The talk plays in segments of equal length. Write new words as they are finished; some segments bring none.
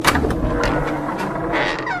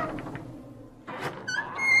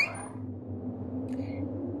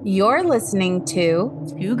You're listening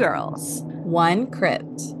to Two girls. One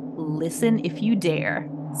Crypt. Listen if you dare.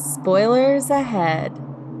 Spoilers ahead.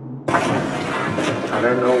 I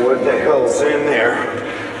don't know what the hell's in there,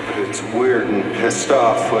 but it's weird and pissed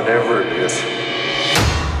off, whatever it is.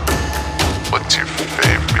 What's your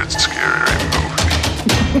favorite scary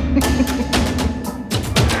movie?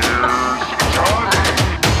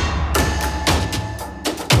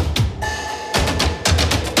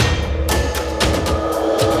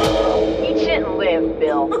 You shouldn't live,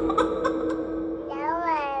 Bill.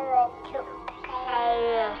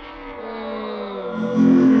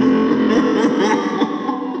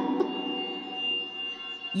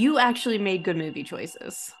 You actually made good movie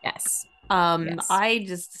choices. Yes. Yes. I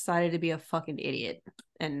just decided to be a fucking idiot.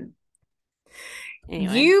 And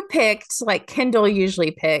anyway. You picked like Kendall usually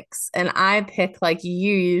picks, and I pick like you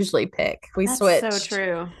usually pick. We That's switched. so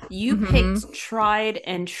true. You picked tried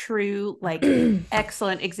and true, like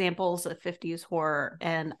excellent examples of 50s horror,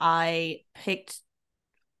 and I picked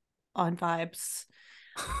on vibes.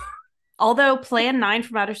 Although Plan 9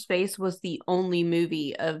 from Outer Space was the only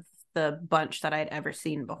movie of the bunch that I'd ever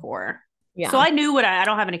seen before. Yeah. So I knew I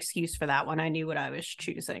don't have an excuse for that one. I knew what I was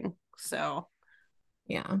choosing. So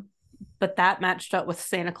yeah. But that matched up with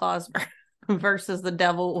Santa Claus versus the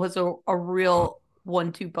Devil was a real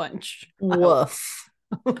 1-2 punch. Woof.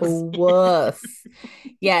 Woof.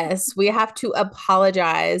 Yes, we have to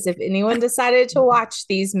apologize if anyone decided to watch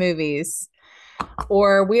these movies.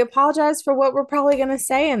 Or we apologize for what we're probably going to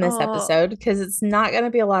say in this episode because it's not going to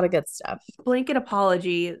be a lot of good stuff. Blanket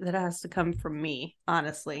apology that has to come from me,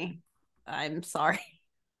 honestly. I'm sorry.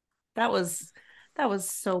 That was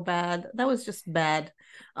so bad. That was just bad.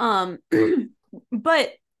 But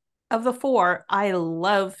of the four, I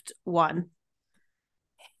loved one.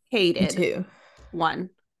 Hated two. One.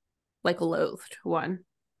 Like loathed one.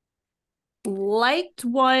 Liked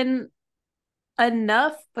one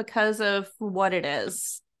enough because of what it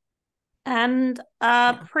is. And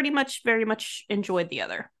pretty much very much enjoyed the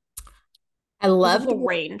other. I loved the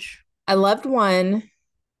range. I loved one.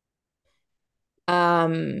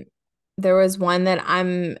 There was one that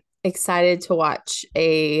I'm excited to watch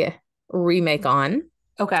a remake on.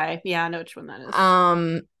 Okay, yeah, I know which one that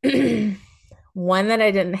is. One that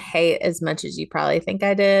I didn't hate as much as you probably think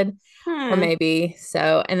I did, or maybe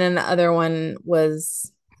so. And then the other one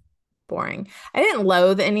was boring. I didn't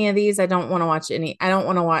loathe any of these. I don't want to watch any. I don't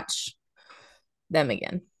want to watch them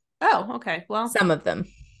again. Oh, okay. Well, some of them.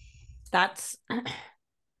 That's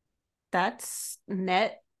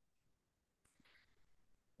net.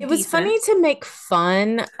 It was funny to make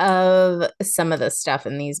fun of some of the stuff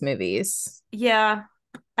in these movies. Yeah.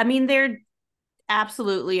 I mean, they're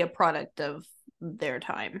absolutely a product of their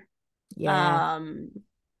time. Yeah.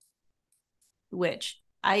 Which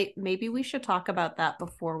maybe we should talk about that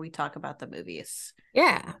before we talk about the movies.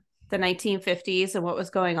 Yeah. The 1950s and what was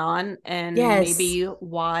going on, and maybe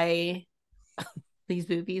why these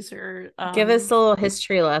movies are give us a little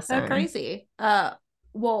history lesson. Crazy.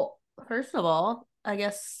 Well, first of all, I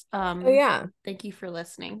guess thank you for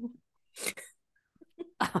listening.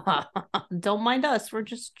 Don't mind us, we're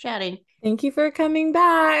just chatting. Thank you for coming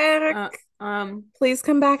back. Please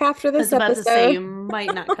come back after this episode. I was about to say, you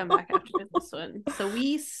might not come back after this one. So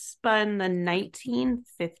we spun the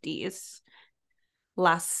 1950s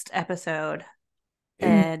last episode,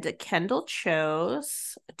 and Kendall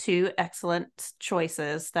chose two excellent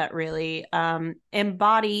choices that really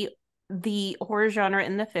embody the horror genre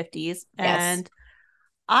in the 50s. And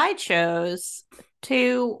I chose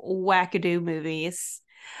two wackadoo movies.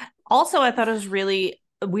 Also, I thought it was really,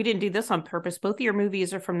 we didn't do this on purpose. Both of your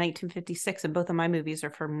movies are from 1956 and both of my movies are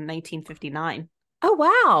from 1959. Oh,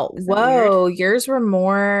 wow. Whoa. Weird? Yours were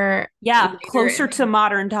more. Yeah, closer to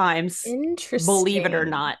modern times. Interesting. Believe it or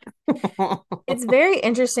not. It's very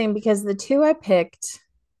interesting because the two I picked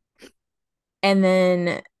and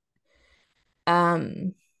then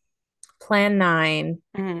Plan 9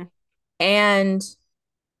 and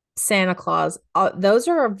Santa Claus, those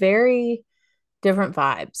are very different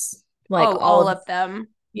vibes. Like all of them.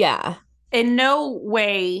 Yeah. In no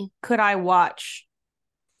way could I watch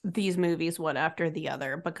these movies one after the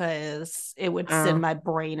other because it would send my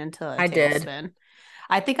brain into a tailspin.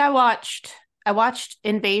 I think I watched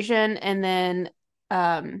Invasion and then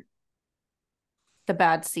The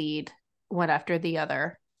Bad Seed one after the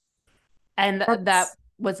other. And that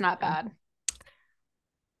was not bad.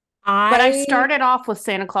 But I started off with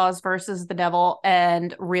Santa Claus versus the Devil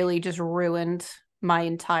and really just ruined my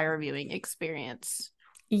entire viewing experience.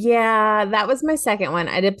 Yeah, that was my second one.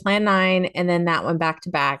 I did Plan 9 and then that one back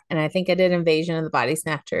to back. And I think I did Invasion of the Body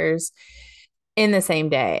Snatchers in the same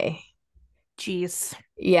day. Jeez.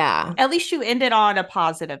 Yeah. At least you ended on a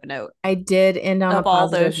positive note I did end on a of all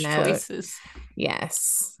positive those note. choices.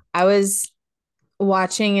 Yes. I was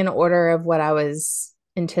watching in order of what I was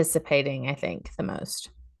anticipating, I think, the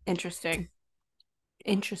most. Interesting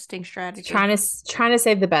strategy. Trying to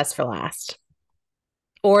save the best for last.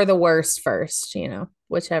 Or the worst first,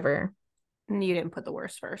 whichever. You didn't put the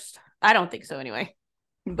worst first. I don't think so anyway.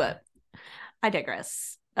 But I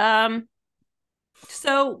digress. So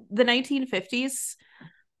the 1950s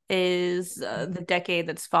is the decade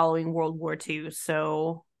that's following World War II.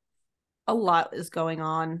 So a lot is going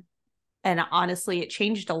on. And honestly, it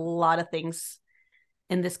changed a lot of things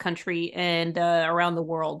in this country and around the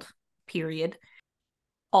world, period.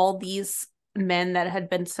 All these men that had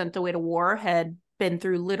been sent away to war had been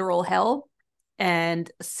through literal hell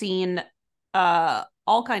and seen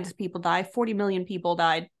all kinds of people die. 40 million people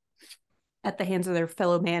died at the hands of their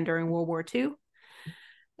fellow man during World War II.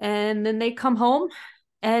 And then they come home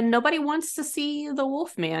and nobody wants to see the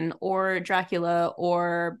Wolfman or Dracula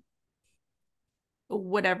or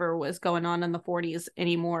whatever was going on in the 40s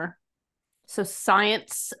anymore. So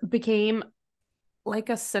science became like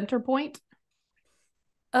a center point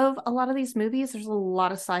of a lot of these movies. There's a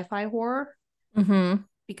lot of sci-fi horror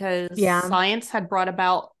because science had brought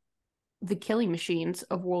about the killing machines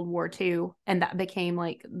of World War II, and that became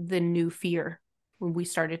like the new fear when we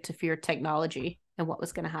started to fear technology and what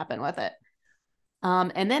was going to happen with it.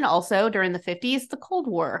 And then also during the 50s, the Cold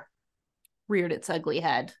War reared its ugly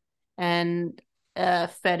head and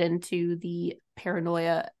fed into the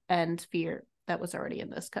paranoia and fear that was already in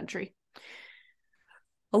this country.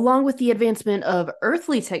 Along with the advancement of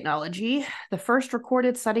earthly technology, the first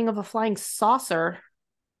recorded sighting of a flying saucer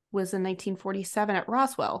was in 1947 at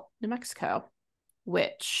Roswell, New Mexico,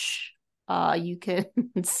 which you can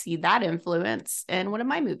see that influence in one of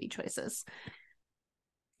my movie choices.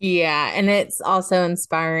 Yeah, and it's also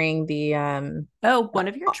inspiring the one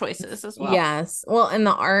of your choices as well. Yes. Well, and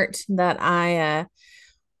the art that I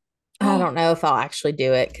don't know if I'll actually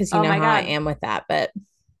do it because you know how I am with that, but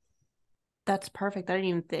that's perfect. I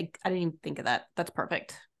didn't even think of that. That's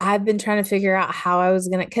perfect. I've been trying to figure out how I was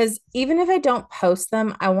gonna, because even if I don't post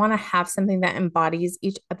them, I want to have something that embodies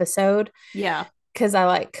each episode. Yeah. Because I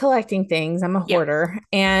like collecting things. I'm a hoarder.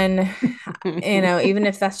 And even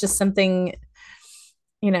if that's just something,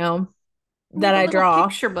 that I draw.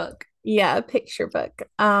 Picture book. Yeah, a picture book.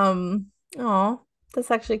 Oh, that's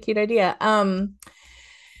actually a cute idea.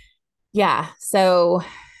 Yeah, so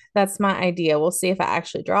that's my idea. We'll see if I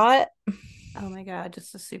actually draw it. Oh my God,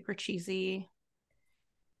 just a super cheesy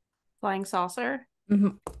flying saucer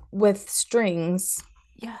with strings.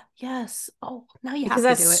 Yeah, yes. Oh, now you because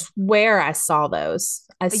have to do it. I swear I saw those.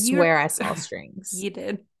 I swear I saw strings. You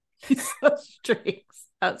did. You saw strings.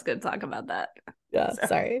 I was going to talk about that. Yeah,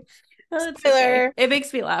 sorry. Spoiler. Okay. It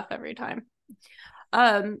makes me laugh every time.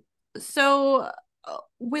 So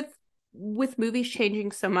with movies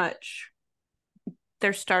changing so much,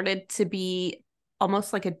 there started to be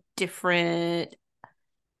almost like a different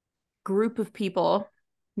group of people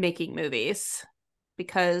making movies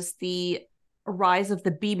because the rise of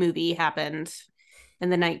the B movie happened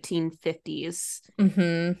in the 1950s.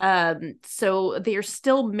 So they're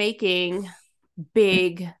still making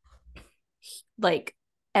big, like,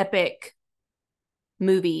 epic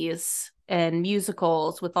movies and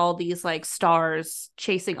musicals with all these like stars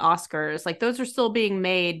chasing Oscars. Like, those are still being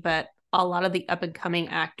made, but a lot of the up and coming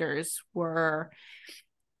actors were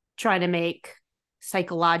trying to make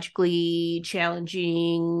psychologically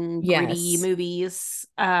challenging, gritty movies.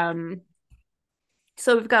 So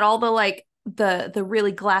we've got all the like the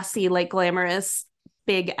really glassy, like glamorous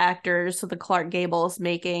big actors, so the Clark Gables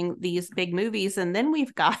making these big movies, and then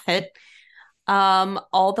we've got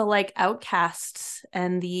all the like outcasts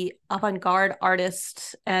and the avant-garde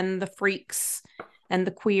artists and the freaks and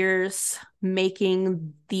the queers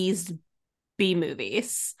making these B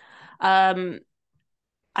movies. I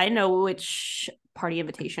know which party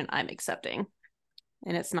invitation I'm accepting,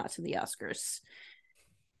 and it's not to the Oscars.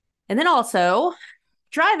 And then also,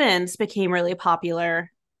 drive-ins became really popular,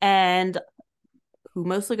 and who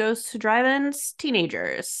mostly goes to drive-ins?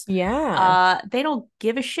 Teenagers. Yeah. They don't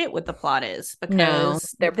give a shit what the plot is because no,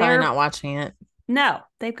 they're probably not watching it. No,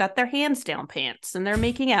 they've got their hands down pants and they're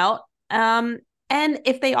making out. And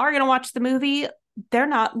if they are going to watch the movie, they're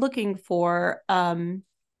not looking for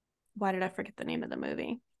why did I forget the name of the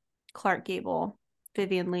movie? Clark Gable,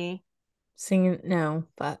 Vivian Leigh. Singing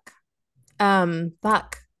fuck.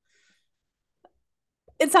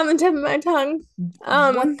 It's on the tip of my tongue.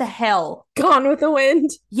 What the hell? Gone with the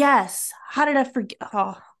Wind. Yes. How did I forget?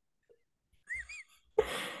 Oh.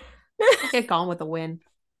 Get Gone with the Wind.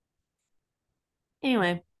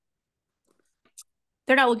 Anyway,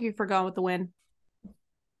 they're not looking for Gone with the Wind.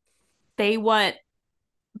 They want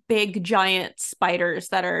big giant spiders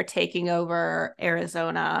that are taking over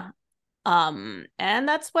Arizona. And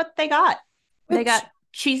that's what they got. They got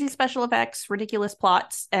cheesy special effects, ridiculous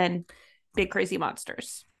plots, and big crazy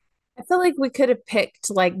monsters. I feel like we could have picked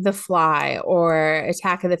like The Fly or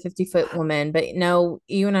Attack of the 50-Foot Woman, but no,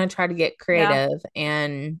 you and I tried to get creative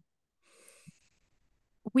and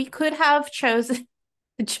we could have chosen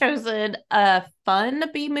a fun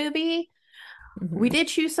B movie. We did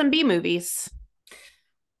choose some B movies.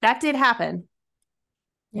 That did happen.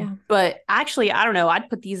 Yeah. But actually, I don't know. I'd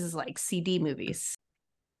put these as like CD movies.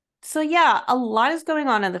 So yeah, a lot is going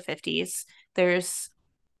on in the 50s. There's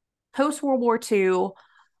post World War II.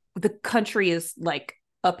 The country is like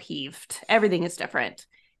upheaved. Everything is different.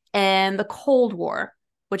 And the Cold War,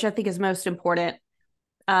 which I think is most important,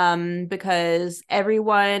 because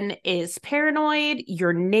everyone is paranoid.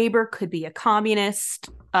 Your neighbor could be a communist.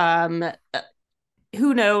 Who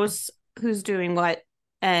knows who's doing what?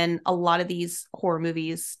 And a lot of these horror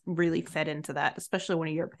movies really fed into that, especially one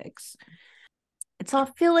of your picks. And so I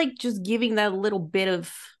feel like just giving that little bit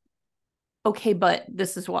of, okay, but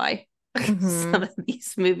this is why some of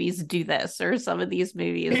these movies do this, or some of these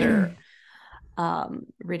movies are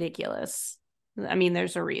ridiculous. I mean,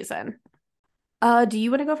 there's a reason. Do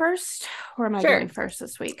you want to go first, or am I Sure. going first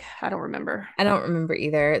this week? I don't remember. I don't remember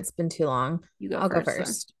either. It's been too long. I'll go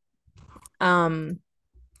first.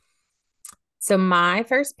 So my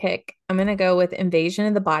first pick, I'm gonna go with Invasion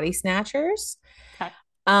of the Body Snatchers. Okay.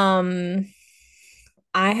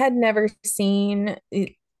 I had never seen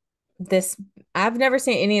this. I've never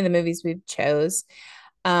seen any of the movies we've chose.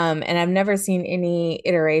 And I've never seen any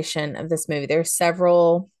iteration of this movie. There's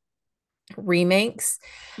several remakes.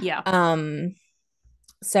 Yeah.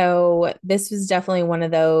 So this was definitely one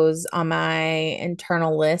of those on my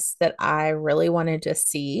internal list that I really wanted to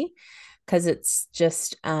see because it's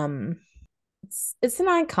just it's an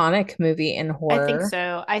iconic movie in horror. I think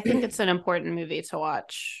so. I think it's an important movie to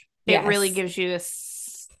watch. It really gives you a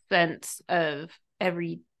sense of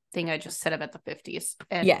everything I just said about the 50s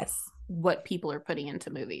and what people are putting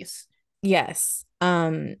into movies. Yes.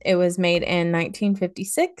 It was made in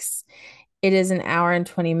 1956. It is an hour and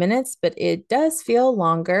 20 minutes, but it does feel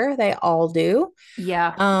longer. They all do.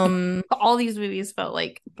 Yeah. All these movies felt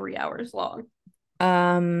like 3 hours long.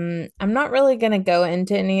 I'm not really gonna go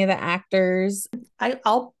into any of the actors.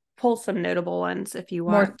 I'll pull some notable ones if you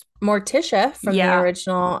want. Morticia from the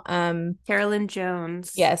original. Carolyn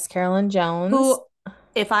Jones. Yes, Carolyn Jones. Who,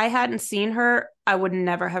 if I hadn't seen her, I would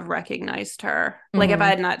never have recognized her. Like if I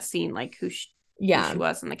had not seen like who she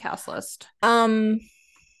was in the cast list.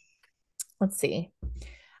 Let's see.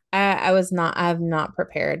 I've not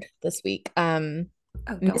prepared this week.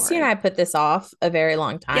 Missy and I put this off a very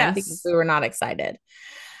long time because we were not excited.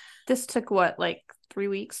 This took what, like 3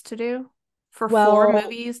 weeks to do for 4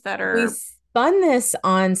 movies that are. We spun this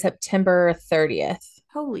on September 30th.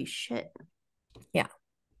 Holy shit! Yeah.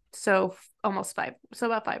 So almost 5. So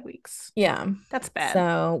about 5 weeks. Yeah, that's bad.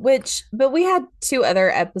 So but we had 2 other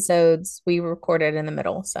episodes we recorded in the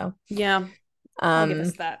middle. So yeah. I'll give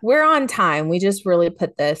us that. We're on time. We just really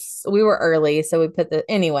put this. We were early, so we put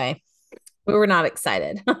anyway. We were not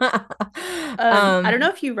excited. I don't know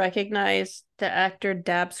if you recognize the actor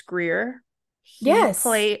Dabs Greer. Yes.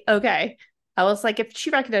 Okay. I was like, if she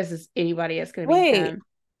recognizes anybody, it's going to be him.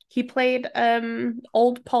 He played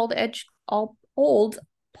old Paul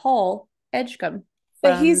Edgecombe.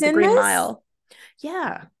 But he's in Green this? Mile.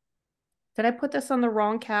 Yeah. Did I put this on the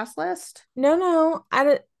wrong cast list? No.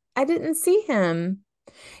 I didn't see him.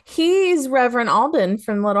 He's Reverend Alden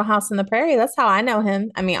from Little House on the Prairie. That's how I know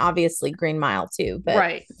him. I mean, obviously Green Mile too, but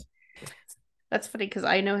right. That's funny because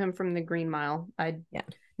I know him from the Green Mile. I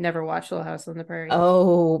never watched Little House on the Prairie.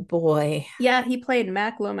 Oh boy. Yeah, he played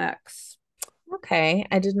Mac Lomax. Okay,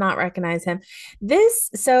 I did not recognize him.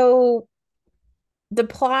 The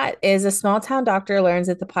plot is a small town doctor learns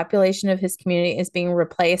that the population of his community is being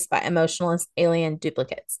replaced by emotionless alien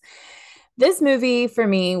duplicates. This movie for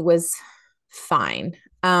me was fine.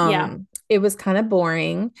 It was kind of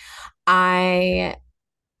boring. I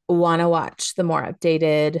want to watch the more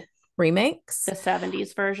updated remakes, the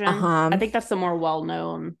 70s version. I think that's the more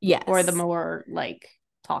well-known, or the more like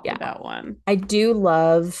talked about one. I do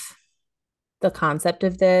love the concept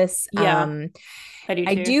of this. I do too.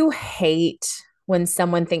 I do hate when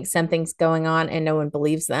someone thinks something's going on and no one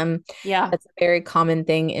believes them. Yeah, that's a very common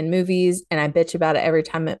thing in movies, and I bitch about it every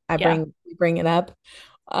time I bring it up.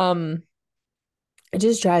 It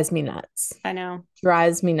just drives me nuts. I know.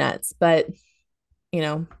 Drives me nuts, but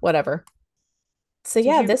whatever. So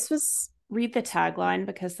this was read the tagline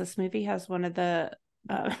because this movie has one of the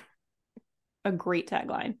a great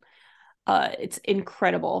tagline. It's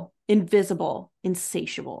incredible, invisible,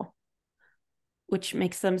 insatiable, which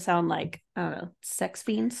makes them sound like, I don't know, sex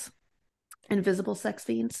fiends, invisible sex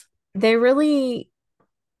fiends. They really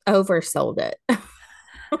oversold it.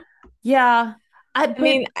 Yeah. I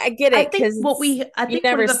mean, I get it because I you think one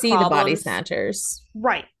never of the see the body problems, snatchers.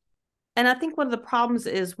 right? And I think one of the problems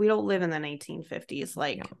is we don't live in the 1950s.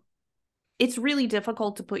 Like, No. it's really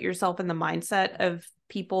difficult to put yourself in the mindset of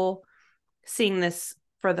people seeing this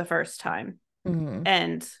for the first time. Mhm.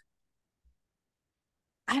 And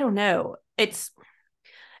I don't know. It's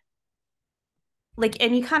like,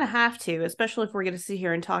 and you kind of have to, especially if we're going to sit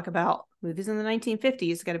here and talk about movies in the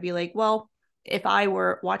 1950s, got to be like, well, if I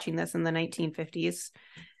were watching this in the 1950s,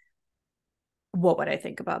 what would I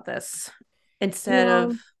think about this? Instead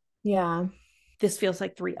of, Yeah. this feels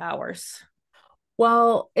like 3 hours.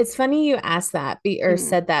 Well, it's funny you asked that or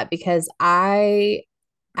said that because I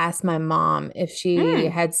asked my mom if she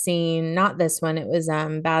had seen not this one, it was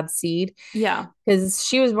Bad Seed. Yeah. Because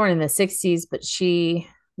she was born in the 60s, but she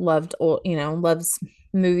loved loves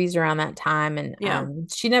movies around that time.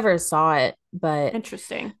 And she never saw it, but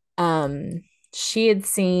interesting. She had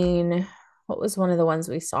seen what was one of the ones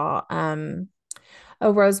we saw?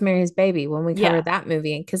 Oh, Rosemary's Baby when we covered that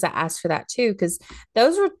movie, and because I asked for that too, because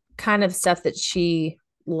those were kind of stuff that she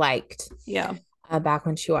liked. Yeah. Back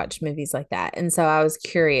when she watched movies like that. And so I was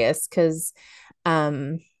curious because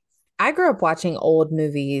I grew up watching old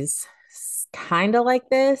movies kind of like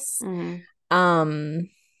this.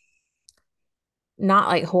 Not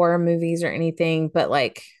like horror movies or anything, but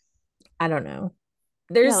like I don't know.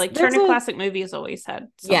 Like Turner Classic Movies always had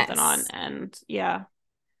something on, and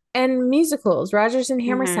and musicals, Rodgers and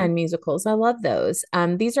Hammerstein musicals. I love those.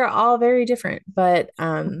 These are all very different, but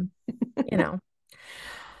you know,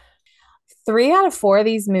 3 out of 4 of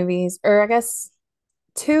these movies, or I guess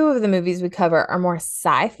 2 of the movies we cover are more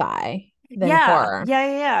sci-fi than horror.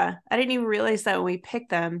 Yeah. I didn't even realize that when we picked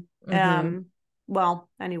them. Well,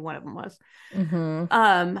 I knew one of them was.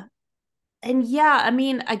 And yeah, I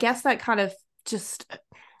mean, I guess that kind of just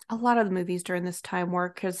a lot of the movies during this time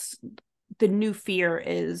were because the new fear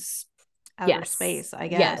is outer space, I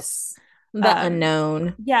guess. Yes. The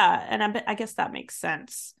unknown. Yeah, and I guess that makes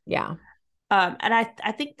sense. Yeah. And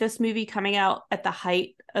I think this movie coming out at the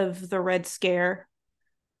height of the Red Scare,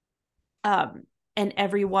 and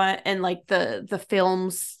everyone and like the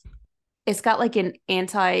films, it's got like an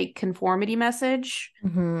anti-conformity message.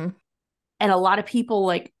 And a lot of people,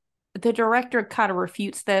 like, the director kind of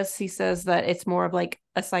refutes this. He says that it's more of like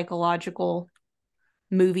a psychological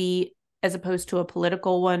movie as opposed to a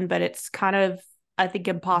political one, but it's kind of, I think,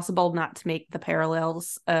 impossible not to make the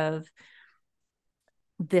parallels of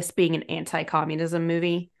this being an anti-communism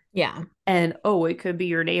movie. Yeah. And it could be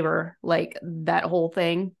your neighbor, like that whole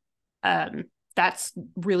thing. That's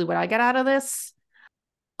really what I got out of this.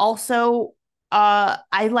 Also,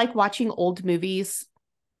 I like watching old movies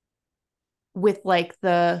with like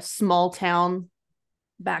the small town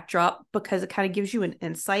backdrop because it kind of gives you an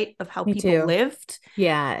insight of how people lived.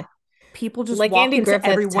 Yeah. People just like walk Andy into Griffith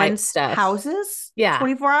everyone's houses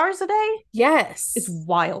 24 hours a day. Yes. It's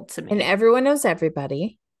wild to me. And everyone knows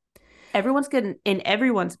everybody. Everyone's good in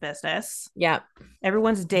everyone's business. Yep.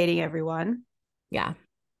 Everyone's dating everyone. Yeah.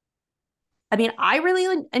 I mean, I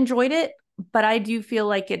really enjoyed it, but I do feel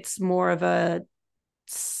like it's more of a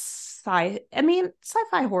sci-fi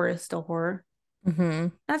horror is still horror.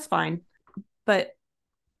 That's fine. But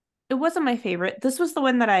it wasn't my favorite. This was the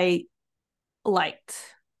one that I liked.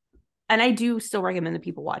 And I do still recommend that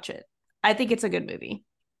people watch it. I think it's a good movie.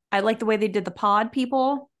 I like the way they did the pod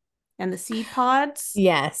people and the seed pods.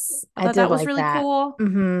 Yes. I thought that was really cool.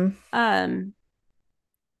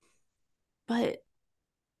 But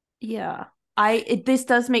yeah, this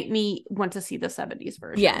does make me want to see the 70s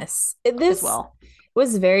version. Yes. This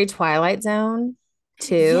was very Twilight Zone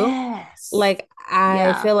too. Yes. Like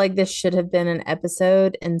I feel like this should have been an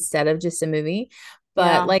episode instead of just a movie.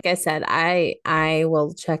 But like I said, I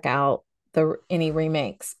will check out any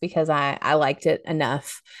remakes because I liked it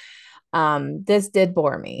enough. This did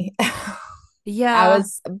bore me. Yeah.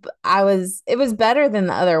 It was better than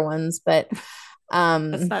the other ones, but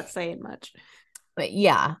that's not saying much. But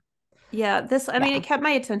yeah. Yeah, I mean, it kept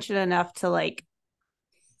my attention enough to like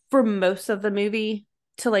for most of the movie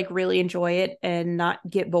to like really enjoy it and not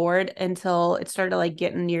get bored until it started like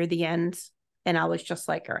getting near the end. And I was just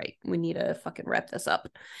like, all right, we need to fucking wrap this up.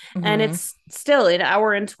 And it's still an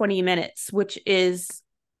hour and 20 minutes, which is,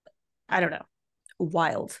 I don't know,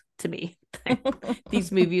 wild to me.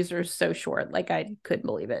 These movies are so short. Like I couldn't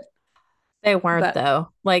believe it. They weren't But though.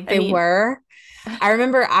 Like I they mean, were. I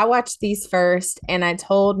remember I watched these first and I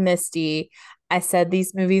told Misty, I said,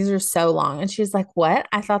 these movies are so long. And she was like, what?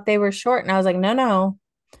 I thought they were short. And I was like, no, no.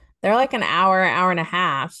 They're like an hour and a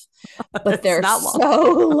half, but it's they're not long.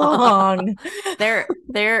 so long.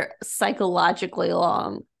 They're psychologically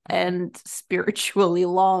long and spiritually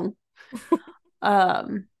long.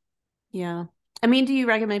 Yeah. I mean, do you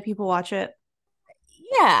recommend people watch it?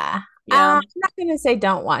 Yeah. Yeah. I'm not gonna say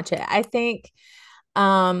don't watch it. I think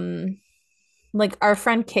um like our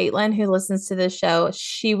friend Caitlin who listens to this show,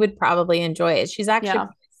 she would probably enjoy it. She's actually Yeah.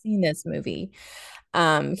 seen this movie.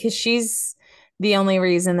 Because she's the only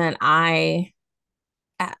reason that I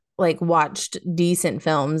like watched decent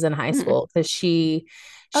films in high Mhm. school because she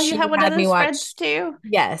Oh, you she have one of had me those friends watch. too?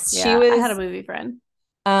 Yes, she Yeah, I had a was movie friend.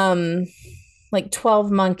 um like 12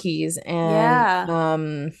 Monkeys and Yeah.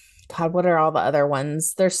 God, what are all the other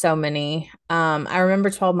ones? There's so many. I remember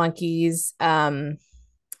 12 Monkeys,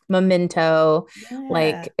 Memento, Yeah.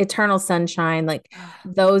 like Eternal Sunshine, like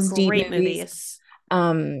those deep Great movies.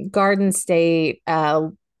 movies. Garden State,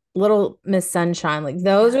 Little Miss Sunshine, like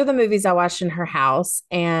those Yeah. are the movies I watched in her house,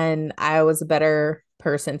 and I was a better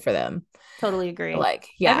person for them. Totally agree. Like,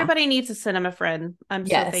 yeah, Everybody needs a cinema friend. I'm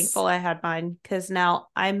so yes, thankful I had mine because now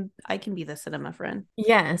I can be the cinema friend.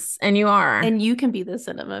 yes, and you are, And you can be the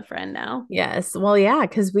cinema friend now. yes. Well, yeah,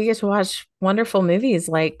 because we get to watch wonderful movies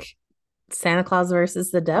like Santa Claus versus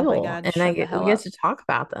the Oh my Devil, God, and shut the we hell get up. to talk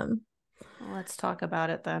about them. Well, let's talk about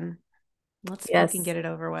it then. Let's Yes. fucking get it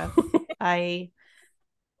over with.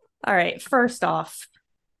 All right, first off,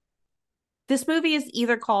 this movie is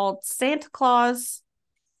either called Santa Claus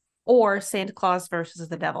or Santa Claus versus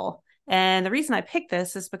the Devil. And the reason I picked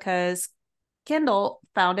this is because Kendall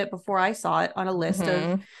found it before I saw it on a list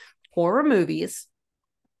of horror movies.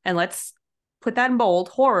 And let's put that in bold,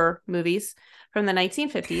 horror movies from the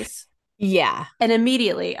 1950s. Yeah. And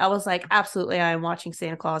immediately I was like, absolutely, I am watching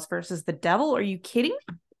Santa Claus versus the Devil. Are you kidding?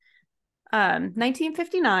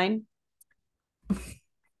 1959.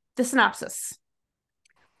 The synopsis,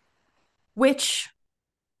 which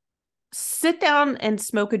sit down and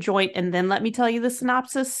smoke a joint and then let me tell you the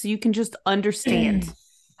synopsis so you can just understand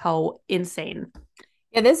how insane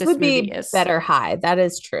Yeah, this would movie be is. better high. That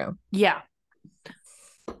is true. Yeah.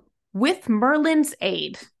 With Merlin's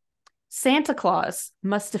aid, Santa Claus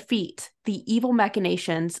must defeat the evil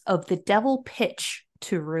machinations of the devil Pitch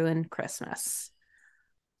to ruin Christmas.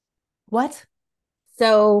 What?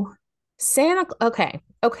 So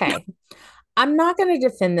okay. I'm not going to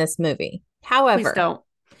defend this movie. Please However, don't.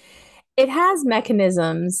 it has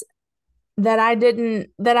mechanisms that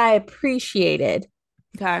I appreciated.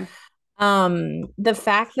 Okay. The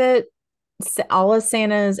fact that all of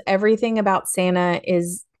Santa's, everything about Santa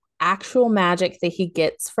is actual magic that he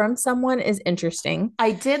gets from someone is interesting.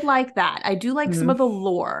 I did like that. I do like some of the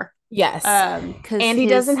lore. Yes. Because And he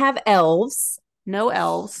doesn't have elves. no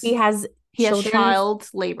elves. He has child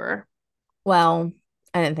labor. Well,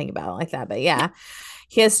 I didn't think about it like that, but yeah.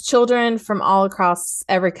 He has children from all across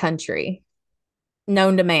every country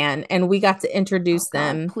known to man, and we got to introduce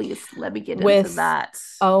them. Please let me get with, into that.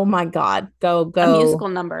 Oh my God. Go. A musical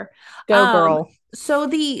number. Go, girl. So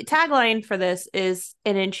the tagline for this is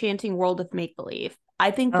an enchanting world of make-believe. I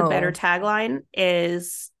think the better tagline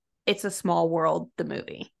is It's a Small World, the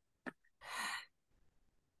movie.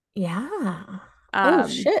 Yeah. Oh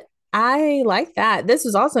shit. I like that. This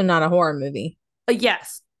is also not a horror movie.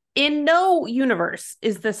 Yes. In no universe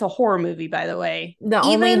is this a horror movie, by the way.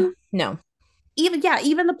 Even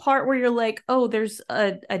the part where you're like, oh, there's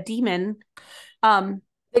a demon.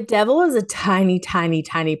 The devil is a tiny, tiny,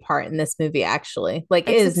 tiny part in this movie, actually. Like,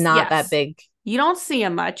 it is not that big. You don't see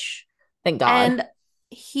him much. Thank God. And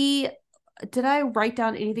did I write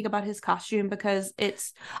down anything about his costume? Because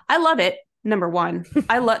I love it. Number one,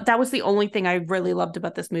 that was the only thing I really loved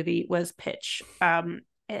about this movie was Pitch.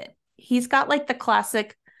 He's got like the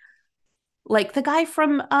classic, like the guy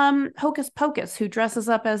from Hocus Pocus who dresses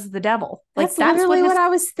up as the devil. That's literally what I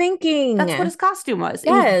was thinking. That's what his costume was.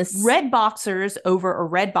 Yes. It was red boxers over a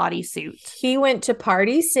red bodysuit. He went to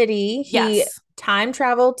Party City. He time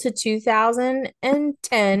traveled to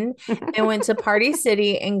 2010 and went to Party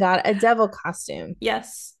City and got a devil costume.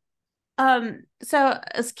 Yes. So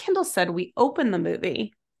as Kendall said, we open the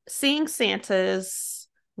movie seeing Santa's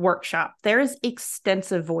workshop. There is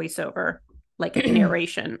extensive voiceover, like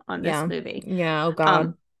narration on this movie. Yeah. Oh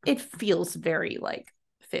God. It feels very like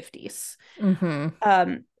 50s.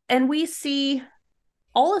 Mm-hmm. And we see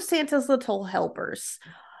all of Santa's little helpers,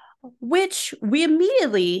 which we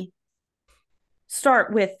immediately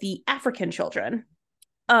start with the African children,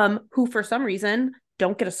 who for some reason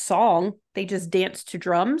don't get a song. They just dance to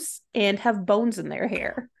drums and have bones in their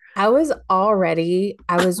hair. I was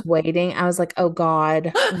waiting. I was like, oh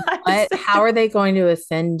God, how are they going to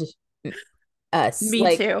offend us? Me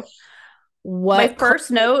like, too. What My first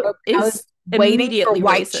note I was is waiting for immediately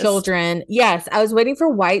white racist. children. Yes, I was waiting for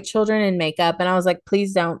white children in makeup, and I was like,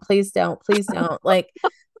 please don't, please don't, please don't. Like,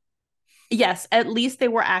 yes, at least they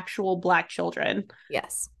were actual Black children,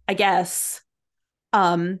 yes, I guess,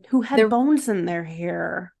 who had bones in their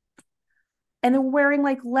hair, and they're wearing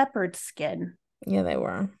like leopard skin. Yeah, they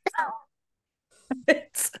were.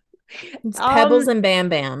 It's Pebbles and Bam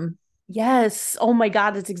Bam. Yes. Oh my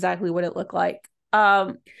God, that's exactly what it looked like.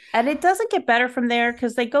 And it doesn't get better from there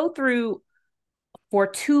because they go through for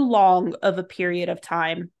too long of a period of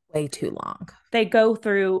time. Way too long. They go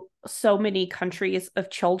through so many countries of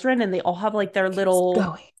children, and they all have like their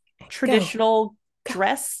little traditional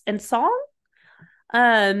dress and song.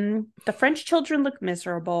 The French children look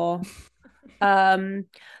miserable.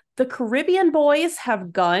 The Caribbean boys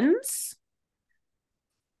have guns.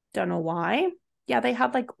 Don't know why. Yeah, they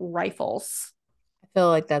had like rifles. I feel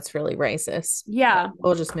like that's really racist. Yeah.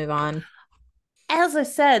 We'll just move on. As I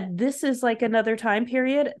said, this is like another time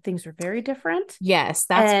period. Things are very different. Yes,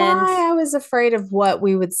 that's why I was afraid of what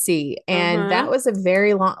we would see. And that was a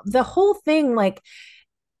very long, the whole thing, like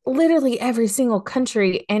literally every single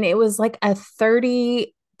country. And it was like a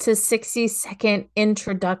 30 to 60-second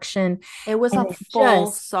introduction. It was a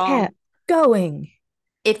full song. Kept going.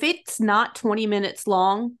 If it's not 20 minutes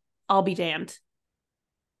long, I'll be damned.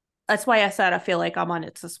 That's why I said I feel like I'm on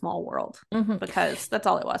It's a Small World, because that's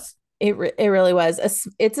all it was. It really was.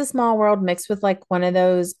 It's a Small World mixed with like one of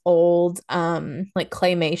those old like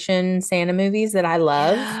claymation Santa movies that I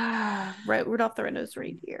love. Right, Rudolph the Red-Nosed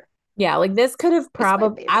Reindeer. Yeah, like this could have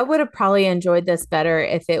I would have probably enjoyed this better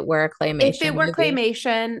if it were a claymation. If it were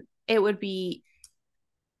claymation, it would be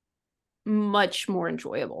much more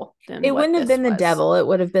enjoyable than it wouldn't have been the devil. It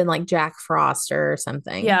would have been like Jack Frost or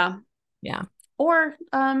something. Yeah. Or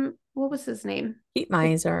what was his name? Heat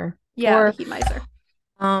Miser. Yeah, or, the Heat Miser.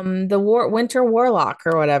 The Winter Warlock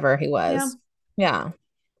or whatever he was. Yeah.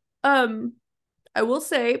 I will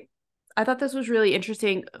say, I thought this was really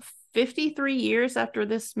interesting. 53 years after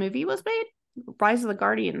this movie was made, Rise of the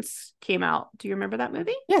Guardians came out. Do you remember that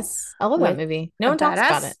movie? Yes, I love that movie. No one talks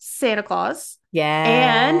about it. Santa Claus.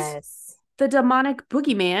 Yes. And the demonic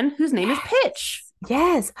boogeyman whose name is Pitch.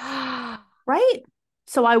 Yes. Right?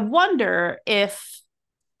 So I wonder if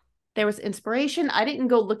there was inspiration. I didn't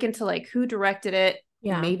go look into like who directed it.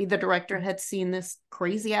 Yeah. Maybe the director had seen this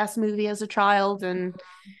crazy ass movie as a child and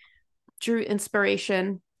drew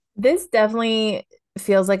inspiration. This definitely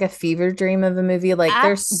feels like a fever dream of a movie. Like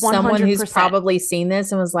there's someone who's probably seen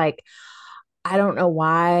this and was like, I don't know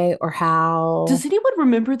why or how. Does anyone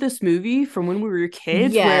remember this movie from when we were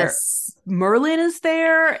kids? Yes. Where Merlin is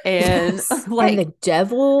there and like and the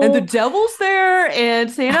devil. And the devil's there and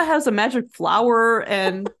Santa has a magic flower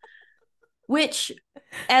and which,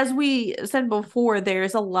 as we said before,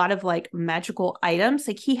 there's a lot of like magical items.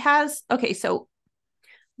 Like he has, okay, so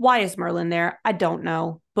why is Merlin there? I don't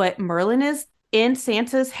know. But Merlin is in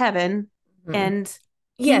Santa's heaven and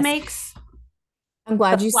he makes. I'm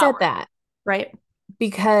glad you said that. Right.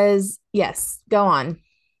 Because, yes, go on.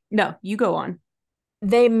 No, you go on.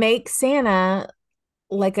 They make Santa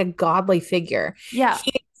like a godly figure. Yeah.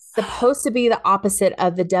 He's supposed to be the opposite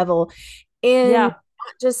of the devil. And not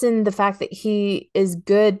just in the fact that he is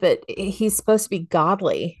good, but he's supposed to be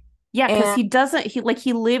godly. Yeah, because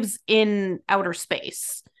he lives in outer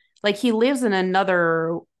space. Like he lives in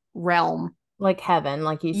another realm. Like heaven,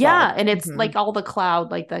 like you said. Yeah, and it's like all the cloud,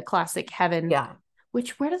 like the classic heaven. Yeah.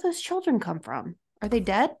 Where do those children come from? Are they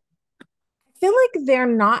dead? I feel like they're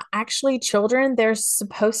not actually children. They're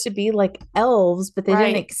supposed to be like elves, but they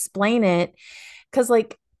didn't explain it. Because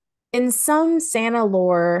like in some Santa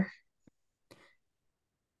lore,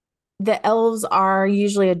 the elves are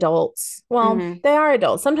usually adults. Well, they are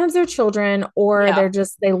adults. Sometimes they're children or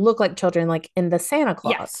they look like children, like in the Santa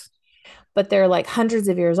Claus. Yes. But they're like hundreds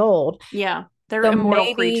of years old. Yeah. They're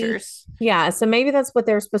immortal creatures. Yeah. So maybe that's what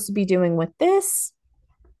they're supposed to be doing with this.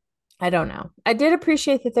 I don't know. I did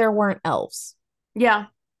appreciate that there weren't elves. Yeah.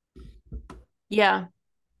 Yeah.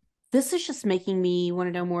 This is just making me want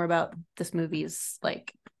to know more about this movie's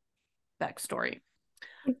like backstory.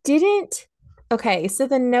 Okay, so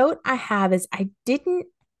the note I have is I didn't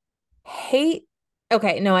hate.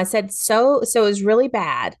 Okay, no, I said so it was really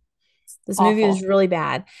bad. This movie was really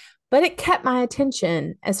bad, but it kept my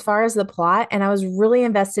attention as far as the plot, and I was really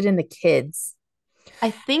invested in the kids. I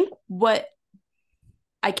think what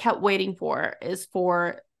I kept waiting for is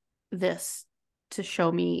for this to show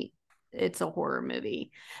me it's a horror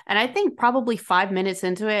movie. And I think probably 5 minutes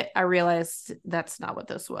into it, I realized that's not what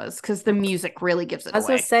this was, because the music really gives it I was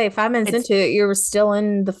away. gonna say 5 minutes It's- into it, you were still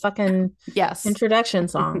in the fucking Yes. introduction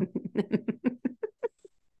song.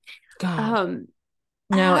 God.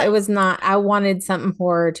 No, uh, it was not. I wanted something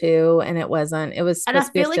horror too, and it wasn't. It was and I supposed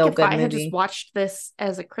to be a feel like feel if good I had just movie. watched this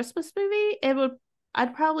as a Christmas movie,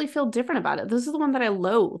 I'd probably feel different about it. This is the one that I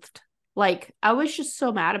loathed. Like, I was just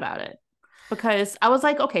so mad about it because I was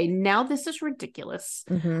like, okay, now this is ridiculous.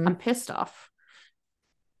 Mhm. I'm pissed off.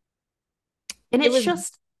 And It it's was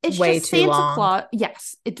just way too Santa long. Claus.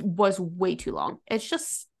 Yes, it was way too long. It's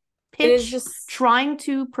just It is Pitch just trying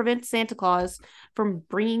to prevent Santa Claus from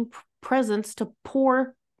bringing presents to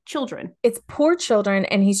poor children. it's poor children,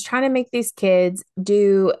 and he's trying to make these kids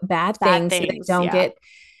do bad things so they don't yeah. get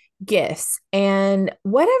gifts. And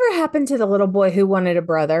whatever happened to the little boy who wanted a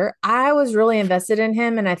brother? I was really invested in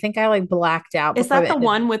him, and I think I like blacked out. Is before that the end.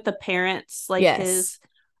 one with the parents? Like Yes. his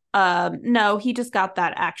no, he just got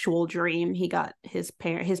that actual dream. He got his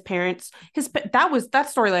parents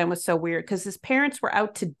that storyline was so weird because his parents were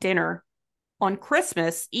out to dinner on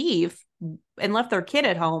Christmas Eve and left their kid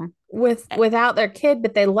at home without their kid,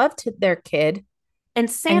 but they loved their kid. And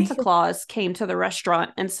Santa Claus came to the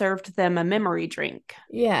restaurant and served them a memory drink.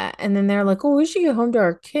 Yeah. And then they're like, oh, we should get home to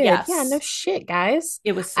our kid. Yes. Yeah, no shit, guys.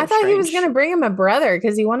 It was so I thought strange. he was going to bring him a brother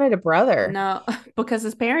because he wanted a brother. No, because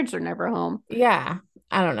his parents are never home. Yeah.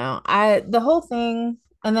 I don't know. The whole thing.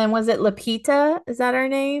 And then was it Lupita? Is that her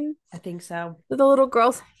name? I think so. The little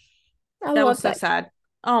girls. That was so sad.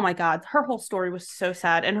 Oh my God. Her whole story was so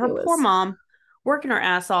sad. And her poor mom, working her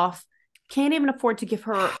ass off, can't even afford to give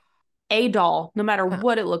her a doll, no matter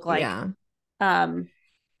what it looked like. Yeah.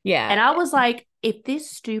 Yeah. And I was like, if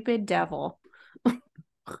this stupid devil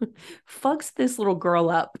fucks this little girl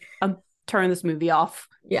up, I'm turning this movie off.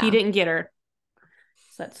 Yeah. He didn't get her.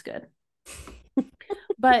 So that's good.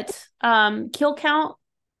 But kill count,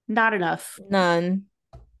 not enough. None.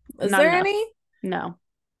 Is there any? No.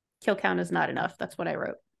 Kill count is not enough. That's what I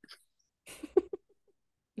wrote.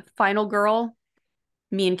 Final girl,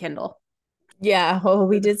 me and Kendall. Yeah, well,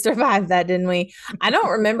 we did survive that, didn't we? I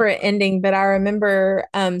don't remember it ending, but I remember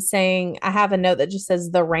saying I have a note that just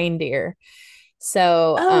says the reindeer.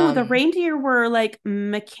 So the reindeer were like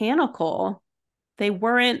mechanical. They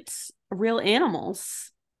weren't real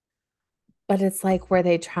animals. But it's like, were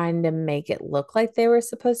they trying to make it look like they were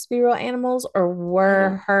supposed to be real animals, or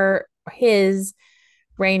were his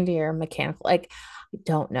reindeer mechanical? Like, I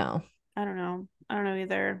don't know. I don't know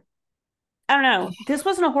either. I don't know. This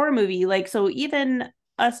wasn't a horror movie. Like, so even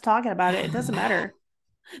us talking about it doesn't matter.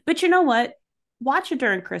 But you know what? Watch it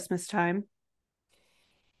during Christmas time.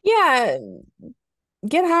 Yeah.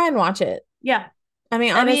 Get high and watch it. Yeah. I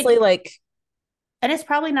mean, honestly, and it's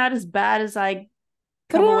probably not as bad as I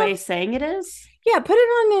come away saying it is. Yeah, put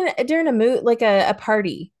it on during a mood, like a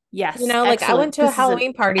party. Yes. You know, like I went to a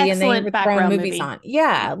Halloween party and they were throwing movies movie. on.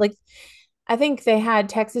 Yeah, like I think they had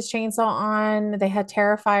Texas Chainsaw on. They had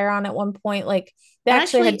Terrifier on at one point. Like they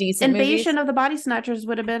actually had decent Invasion movies. of the Body Snatchers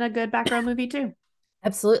would have been a good background movie too.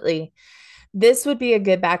 Absolutely. This would be a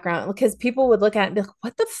good background because people would look at it and be like,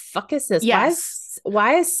 what the fuck is this? Yes.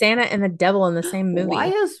 Why is Santa and the devil in the same movie? Why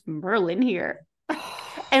is Merlin here?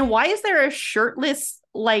 And why is there a shirtless,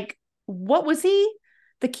 like, what was he?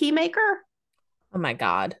 The keymaker? Oh my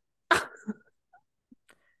God.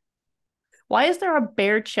 Why is there a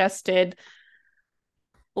bare-chested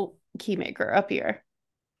keymaker up here?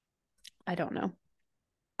 I don't know.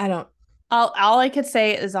 All I could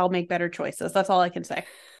say is I'll make better choices. That's all I can say.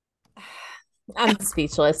 I'm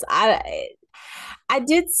speechless. I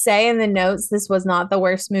did say in the notes this was not the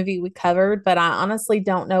worst movie we covered, but I honestly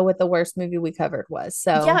don't know what the worst movie we covered was.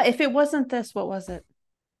 So yeah, if it wasn't this, what was it?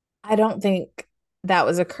 I don't think that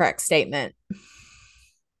was a correct statement.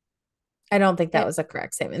 I don't think that was a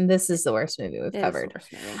correct statement. This is the worst movie we've covered.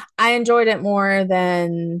 Movie. I enjoyed it more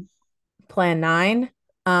than Plan 9.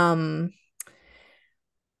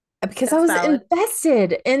 Because I was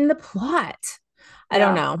invested in the plot. I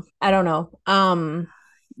don't know.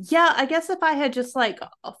 Yeah, I guess if I had just like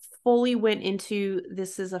fully went into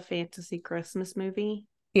this is a fantasy Christmas movie.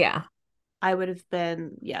 Yeah. I would have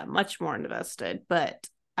been much more invested, but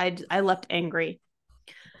I left angry.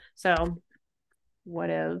 So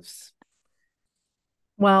whatevs.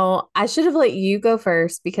 Well, I should have let you go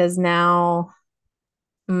first because now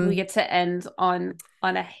we get to end on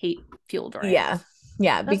a hate-fueled rant. Yeah.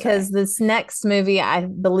 Yeah, that's because this next movie I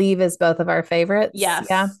believe is both of our favorites. Yes.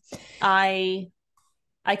 Yeah.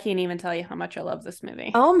 I can't even tell you how much I love this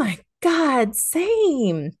movie. Oh my God,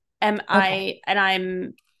 same. And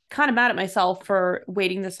I'm kind of mad at myself for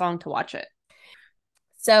waiting this long to watch it.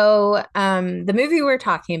 So, the movie we're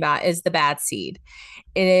talking about is The Bad Seed.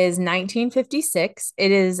 It is 1956.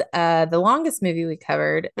 It is the longest movie we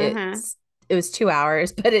covered. Mm-hmm. It was 2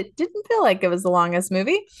 hours, but it didn't feel like it was the longest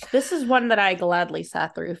movie. This is one that I gladly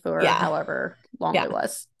sat through for Yeah. however long Yeah. it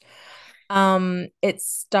was. It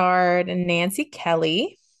starred Nancy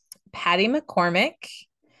Kelly, Patty McCormick.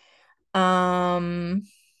 Um,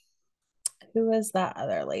 who was that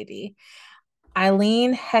other lady?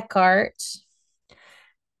 Eileen Heckart,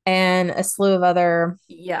 and a slew of other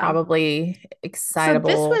Yeah. probably So excitable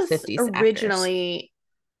this was 50s actors. originally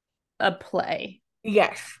a play.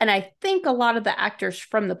 Yes. And I think a lot of the actors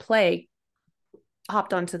from the play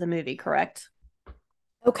hopped onto the movie, correct?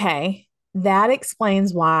 Okay. That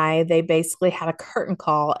explains why they basically had a curtain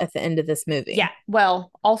call at the end of this movie. Yeah.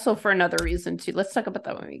 Well, also for another reason too. Let's talk about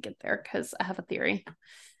that when we get there because I have a theory.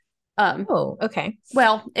 Oh, okay.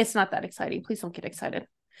 Well, it's not that exciting. Please don't get excited.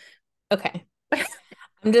 Okay.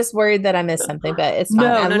 I'm just worried that I missed something, but it's fine.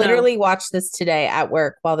 I literally watched this today at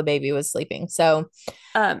work while the baby was sleeping. So,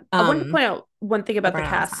 I want to point out one thing about the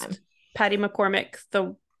cast. Patty McCormick,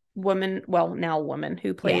 the woman, well, now woman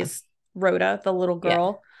who plays Rhoda, the little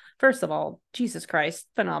girl. First of all, Jesus Christ,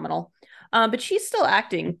 phenomenal. But she's still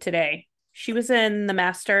acting today. She was in The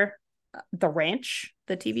Master, The Ranch,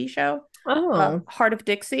 the TV show. Oh. Heart of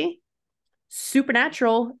Dixie,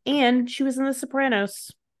 Supernatural, and she was in The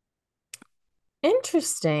Sopranos.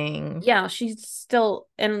 Interesting. Yeah, she's still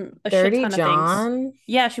in a Dirty shit ton John. of things.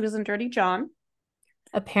 Yeah, she was in Dirty John.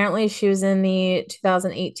 Apparently, she was in the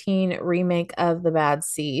 2018 remake of The Bad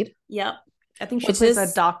Seed. Yep. I think she plays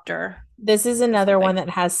a doctor. This is another one that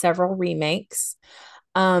has several remakes.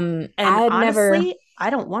 And honestly, I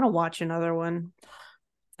don't want to watch another one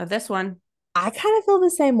of this one. I kind of feel the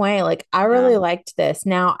same way. Like, I really liked this.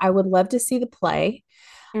 Now, I would love to see the play.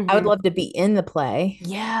 I would love to be in the play.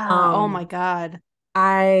 Yeah. Oh my God.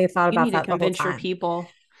 I thought about that the whole time. You need to convince your people.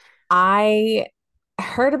 I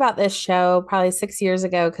heard about this show probably 6 years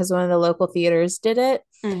ago because one of the local theaters did it.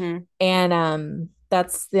 And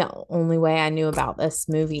that's the only way I knew about this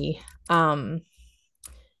movie. But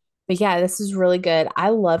yeah, this is really good.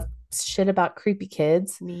 I love shit about creepy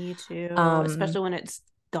kids. Me too. Especially when it's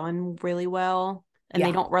done really well and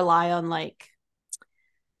they don't rely on like,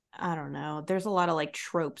 I don't know. There's a lot of like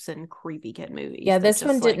tropes in creepy kid movies. Yeah, this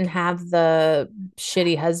one didn't have the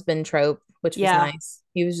shitty husband trope, which was nice.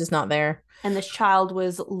 He was just not there. And this child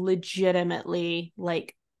was legitimately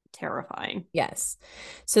like terrifying. Yes.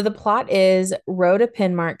 So the plot is Rhoda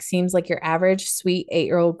Penmark seems like your average sweet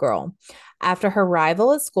 8-year-old girl. After her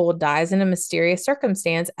rival at school dies in a mysterious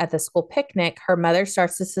circumstance at the school picnic, her mother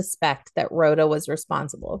starts to suspect that Rhoda was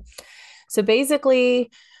responsible. So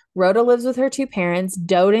basically, Rhoda lives with her two parents,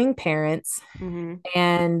 doting parents,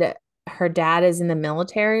 and her dad is in the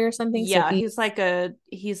military or something. Yeah, so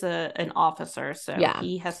he's an officer, so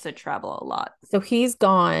he has to travel a lot. So he's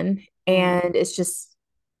gone, and it's just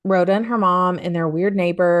Rhoda and her mom and their weird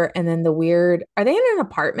neighbor, and then are they in an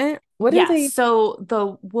apartment? What are they? So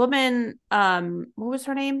the woman, what was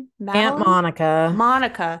her name? Madeline? Aunt Monica.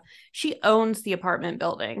 Monica. She owns the apartment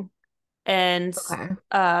building, and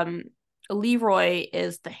Leroy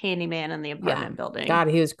is the handyman in the apartment building. God,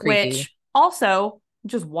 he was creepy. Which also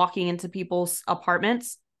just walking into people's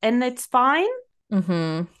apartments and it's fine.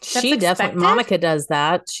 She definitely, Monica does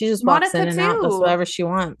that. She just walks in and out, does whatever she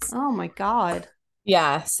wants. Oh my God.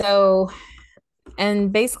 Yeah. So,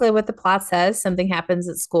 and basically what the plot says, something happens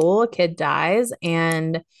at school, a kid dies,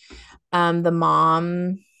 and the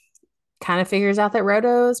mom kind of figures out that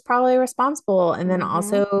Rhoda is probably responsible. And then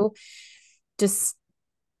also just,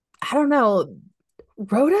 I don't know,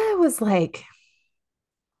 Rhoda was like,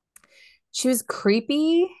 she was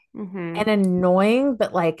creepy and annoying,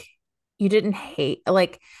 but like you didn't hate,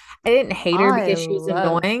 like I didn't hate her because she was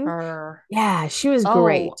annoying. Her. Yeah, she was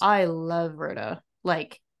great. I love Rhoda.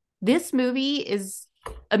 Like this movie is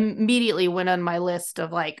immediately went on my list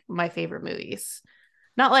of like my favorite movies.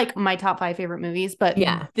 Not like my top 5 favorite movies, but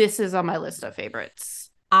this is on my list of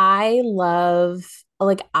favorites. I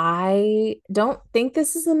don't think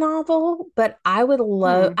this is a novel, but I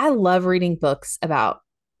love reading books about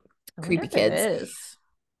creepy kids.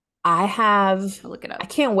 I'll look it up. I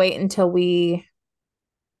can't wait until we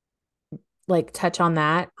like touch on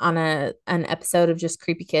that on an episode of just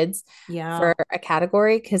creepy kids for a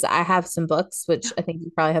category, because I have some books, which I think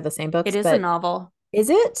you probably have the same books. It is a novel. Is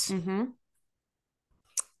it?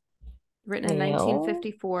 Written in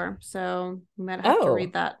 1954, so we might have to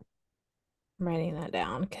read that. I'm writing that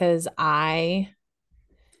down because I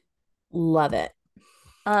love it.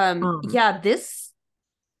 This,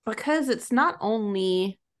 because it's not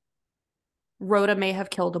only Rhoda may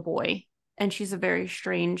have killed a boy and she's a very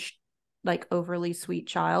strange, like overly sweet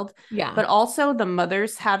child. Yeah. But also the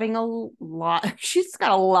mother's having a lot. She's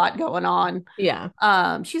got a lot going on. Yeah.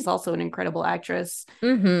 She's also an incredible actress.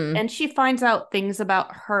 Mm-hmm. And she finds out things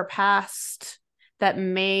about her past that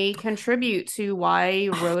may contribute to why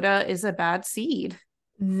Rhoda is a bad seed.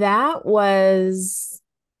 That was,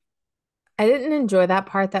 I didn't enjoy that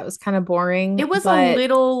part. That was kind of boring. It was but a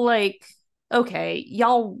little like, okay,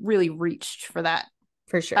 y'all really reached for that.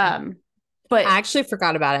 for sure. But I actually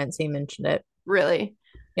forgot about it until you mentioned it. really,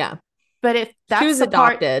 Yeah. but if that's She was the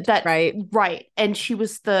part adopted, that right? And she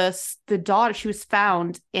was the daughter. She was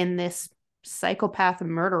found in this psychopath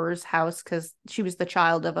murderer's house because she was the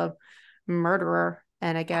child of a murderer,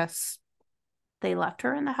 and I guess they left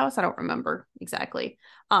her in the house. I don't remember exactly.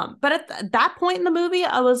 But at that point in the movie,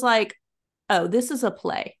 I was like, oh, this is a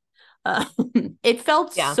play. It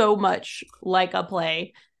felt so much like a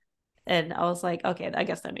play, and I was like, okay, I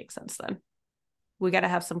guess that makes sense then. We got to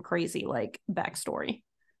have some crazy like backstory.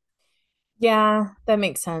 Yeah, that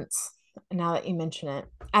makes sense. Now that you mention it,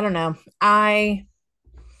 I don't know. I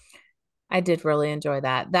did really enjoy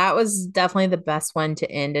that. That was definitely the best one to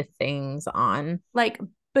end things on. Like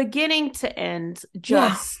beginning to end,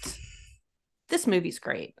 just this movie's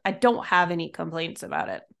great. I don't have any complaints about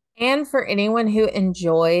it. And for anyone who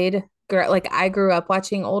enjoyed, like I grew up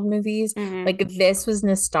watching old movies, like this was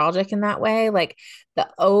nostalgic in that way. Like the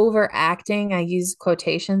overacting, I use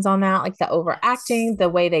quotations on that, like the overacting, the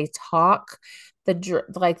way they talk,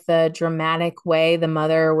 the dramatic way the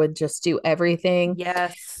mother would just do everything.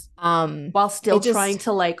 Yes. While still trying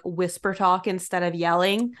to like whisper talk instead of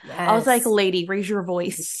yelling. Yes. I was like, lady, raise your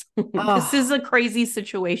voice. This is a crazy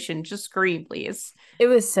situation. Just scream, please. It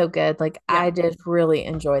was so good. Like I did really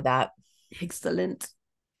enjoy that. Excellent.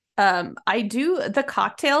 The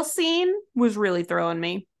cocktail scene was really throwing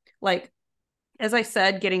me. Like, as I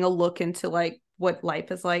said, getting a look into like what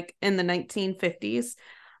life is like in the 1950s.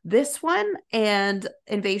 This one and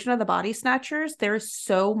Invasion of the Body Snatchers, there's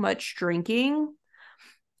so much drinking.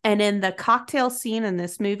 And in the cocktail scene in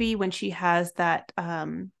this movie, when she has that,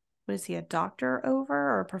 what is he, a doctor over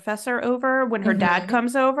or a professor over, when her dad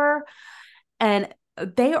comes over, and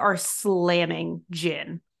they are slamming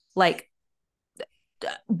gin, like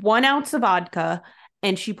 1 ounce of vodka,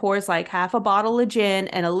 and she pours like half a bottle of gin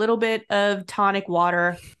and a little bit of tonic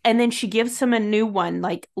water, and then she gives him a new one,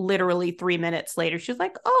 like literally 3 minutes later. She's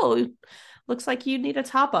like, oh, looks like you need a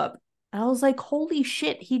top up. And I was like, holy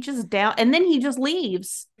shit, he just down, and then he just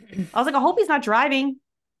leaves. I was like, I hope he's not driving.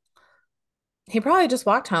 He probably just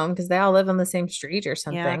walked home because they all live on the same street or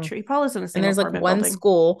something. Yeah, true. He probably lives in the same. And there's like one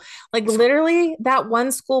school, like literally that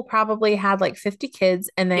one school probably had like 50 kids,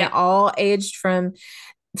 and they all aged from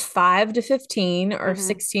 5 to 15 or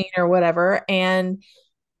 16 or whatever. And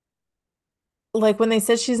like when they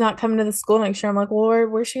said she's not coming to the school next year, I'm like, well,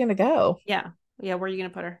 where's she gonna go? Yeah, where are you gonna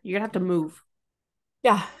put her? You're gonna have to move.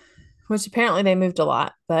 Yeah, which apparently they moved a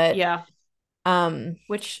lot, but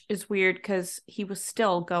which is weird because he was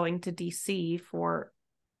still going to DC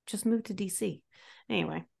just moved to DC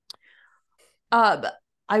anyway. I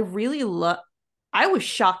really I was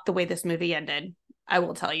shocked the way this movie ended. I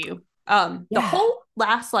will tell you. The whole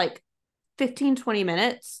last like 15-20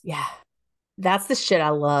 minutes, that's the shit I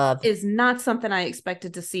love, is not something I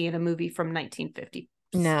expected to see in a movie from 1950.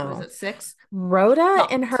 No, was it 6? Rhoda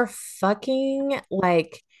and her fucking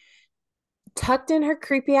like tucked in her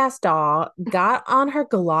creepy ass doll, got on her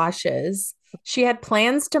galoshes. She had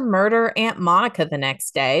plans to murder Aunt Monica the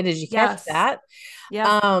next day. Did you catch that?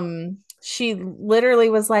 Yeah. She literally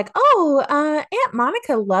was like, oh, Aunt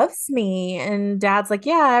Monica loves me. And Dad's like,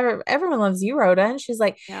 yeah, everyone loves you, Rhoda. And she's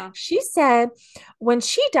like, she said when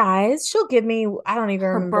she dies, she'll give me, I don't even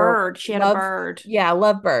remember. Bird. She had a bird. Yeah,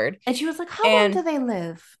 love bird. And she was like, how long do they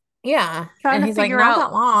live? Yeah. And he's like, not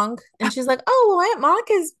that long. And she's like, oh, well, Aunt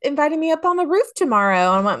Monica's inviting me up on the roof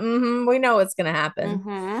tomorrow. And I'm like, we know what's going to happen.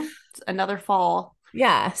 It's another fall.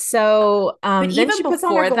 Yeah. So but then even she puts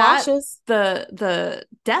on before her galoshes. The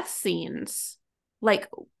death scenes, like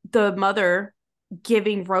the mother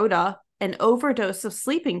giving Rhoda an overdose of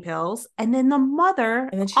sleeping pills, and then the mother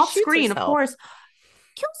off screen, of course,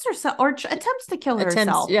 kills herself or attempts to kill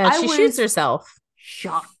herself. Yeah, she shoots herself.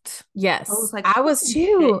 Shocked. Yes. I was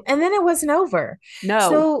too. And then it wasn't over. No.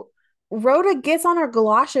 So Rhoda gets on her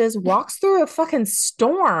galoshes, walks through a fucking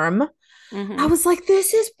storm. I was like,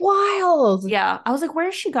 this is wild. Yeah. I was like, where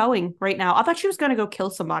is she going right now? I thought she was going to go kill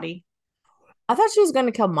somebody. I thought she was going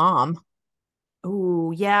to kill Mom.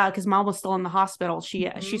 Oh, yeah, because Mom was still in the hospital. She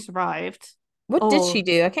survived. What did she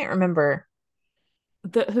do? I can't remember.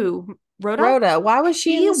 Who? Rhoda? Rhoda. Why was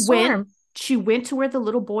she in the storm? she went to where the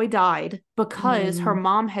little boy died because her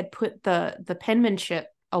mom had put the penmanship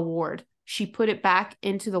award. She put it back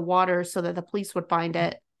into the water so that the police would find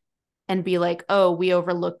it and be like, oh, we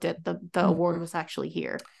overlooked it. The award was actually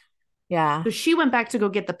here. Yeah. So she went back to go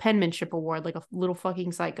get the penmanship award like a little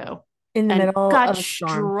fucking psycho. In the middle got of a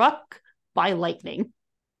storm. struck by lightning.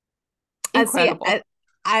 I Incredible. see.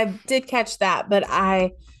 I did catch that, but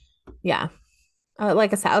yeah.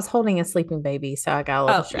 Like I said, I was holding a sleeping baby, so I got a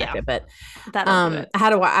little distracted. But That'll do it.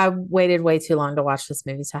 I waited way too long to watch this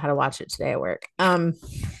movie, so I had to watch it today at work.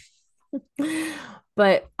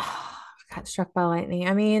 But got struck by lightning.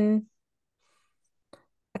 I mean,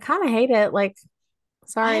 I kind of hate it. Like,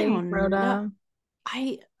 sorry, Rhoda.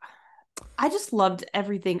 I just loved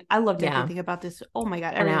everything. I loved everything about this. Oh my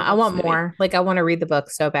God. I know. I want more. Like, I want to read the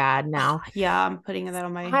book so bad now. Yeah, I'm putting that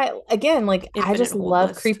on my I just love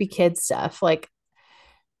list. Creepy kid stuff. Like,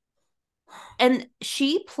 and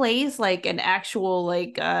she plays like an actual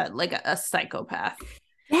like a psychopath.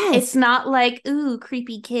 Yes. It's not like, ooh,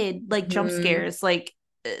 creepy kid, like jump scares. Like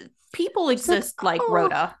people exist like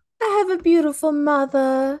Rhoda. I have a beautiful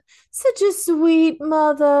mother, such a sweet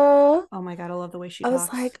mother. Oh my God, I love the way she talks. I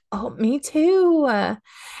was like, oh, me too. And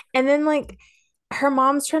then like her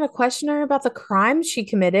mom's trying to question her about the crime she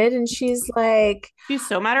committed, and she's like, she's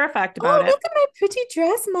so matter of fact about it. Look at my pretty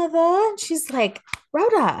dress, mother. And she's like,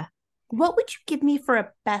 Rhoda, what would you give me for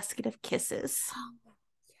a basket of kisses?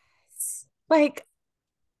 Yes. Like,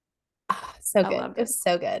 so good. It was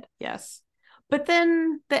so good. Yes. But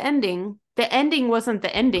then the ending wasn't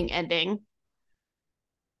the ending.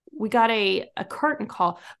 We got a curtain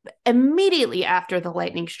call immediately after the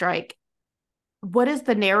lightning strike. What is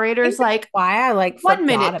the narrator's like? Why I like 1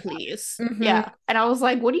 minute, please. Mm-hmm. Yeah. And I was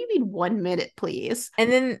like, what do you mean 1 minute, please?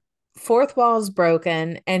 And then fourth wall is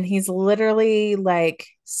broken, and he's literally like,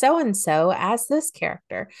 so-and-so as this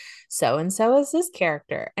character. So-and-so as this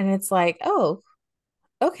character. And it's like, oh,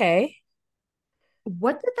 okay.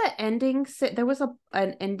 What did that ending say? There was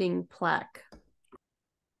an ending plaque.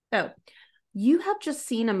 Oh, you have just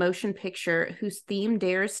seen a motion picture whose theme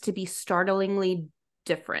dares to be startlingly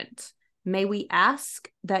different. May we ask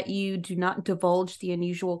that you do not divulge the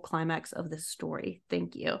unusual climax of this story?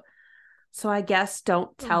 Thank you. So I guess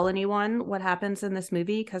don't tell anyone what happens in this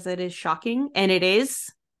movie because it is shocking, and it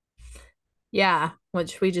is. Yeah,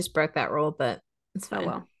 which we just broke that rule, but it's fine. Oh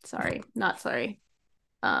well, sorry, not sorry.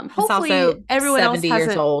 Hopefully everyone else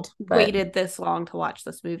hasn't waited this long to watch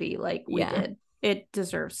this movie like we did. It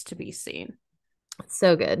deserves to be seen.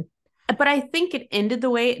 So good. But I think it ended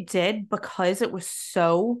the way it did because it was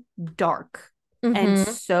so dark and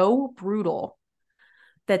so brutal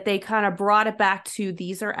that they kind of brought it back to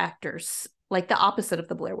these are actors, like the opposite of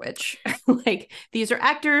the Blair Witch. Like, these are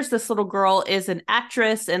actors. This little girl is an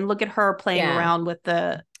actress, and look at her playing around with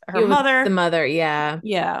her mother. The mother, yeah.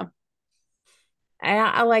 Yeah.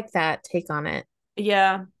 I like that take on it.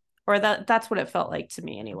 Yeah. Or that's what it felt like to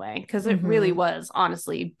me anyway, because it really was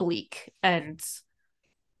honestly bleak. And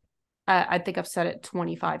I think I've said it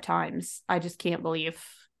 25 times. I just can't believe.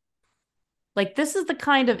 Like, this is the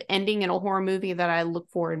kind of ending in a horror movie that I look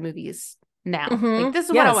for in movies now. Like, this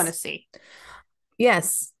is what I want to see.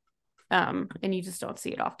 Yes. And you just don't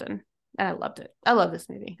see it often. And I loved it. I love this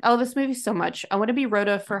movie. I love this movie so much. I want to be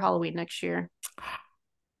Rhoda for Halloween next year.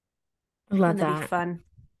 I love that. Be fun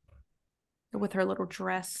with her little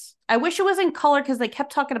dress. I wish it was in color because they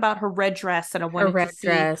kept talking about her red dress, and I wanted to see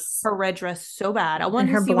her red dress so bad. I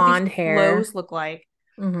wanted to see blonde what these hair clothes look like.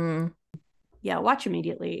 Yeah, watch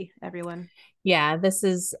immediately, everyone. Yeah, this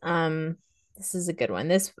is a good one.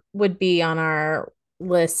 This would be on our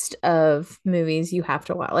list of movies you have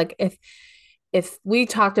to watch. Like, if we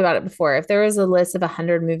talked about it before, if there was a list of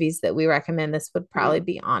 100 movies that we recommend, this would probably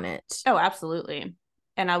be on it. Oh, absolutely.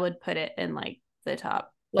 And I would put it in like the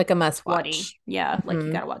top, like a must watch. 20. Yeah, like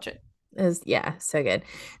you gotta watch it. So good.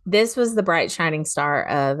 This was the bright shining star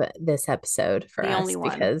of this episode for us, only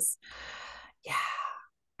one.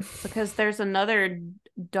 Because there's another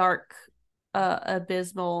dark,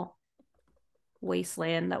 abysmal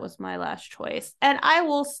wasteland that was my last choice. And I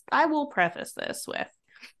will preface this with,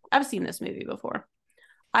 I've seen this movie before.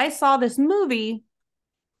 I saw this movie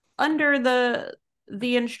under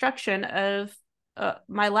the instruction of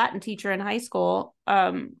my Latin teacher in high school,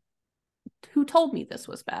 who told me this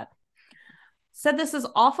was bad. Said this is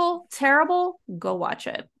awful, terrible, go watch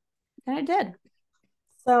it. And I did.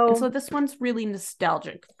 So this one's really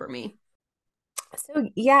nostalgic for me. So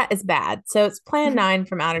yeah, it's bad. So it's Plan 9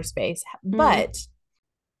 from Outer Space, but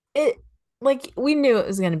it, like, we knew it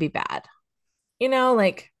was going to be bad. You know,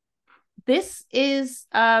 like, this is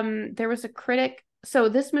there was a critic. So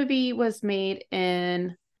this movie was made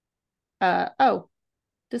in Oh,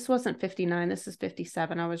 this wasn't 59. This is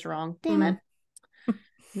 57. I was wrong. Damn it.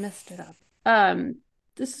 Messed it up.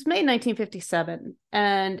 This is made 1957,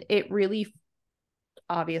 and it really,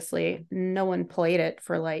 obviously, no one played it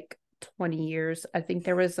for like 20 years. I think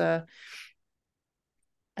there was I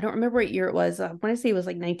don't remember what year it was. I want to say it was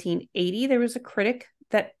like 1980. There was a critic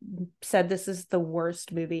that said this is the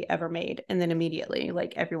worst movie ever made, and then immediately,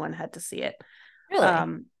 like, everyone had to see it.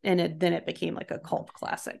 Really? And then it became like a cult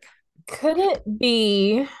classic. Could it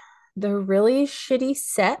be the really shitty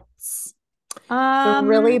sets? The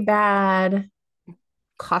really bad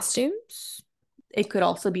costumes? It could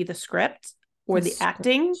also be the script or the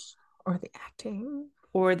acting or the acting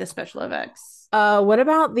or the special effects. What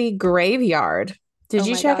about the graveyard? Did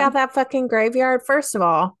you check out that fucking graveyard? First of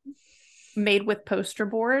all, made with poster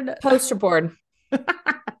board.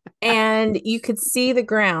 And you could see the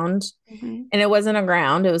ground, and it wasn't a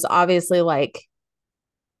ground. It was obviously like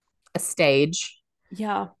a stage.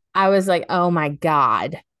 Yeah. I was like, oh my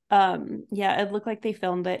God. Yeah, it looked like they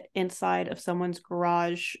filmed it inside of someone's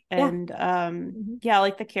garage, and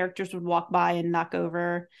like the characters would walk by and knock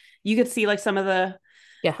over. You could see like some of the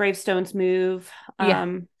gravestones move.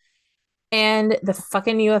 And the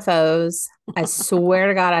fucking UFOs. I swear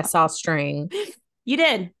to God, I saw string. You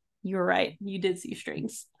did. You were right. You did see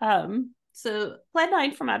strings. So Plan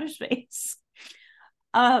 9 from Outer Space.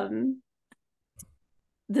 The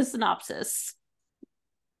synopsis,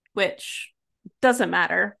 which doesn't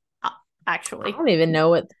matter, actually. I don't even know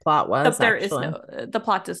what the plot was. The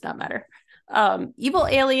plot does not matter. Evil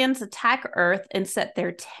aliens attack Earth and set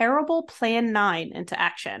their terrible Plan 9 into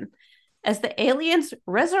action. As the aliens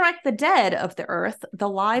resurrect the dead of the Earth, the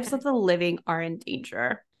lives of the living are in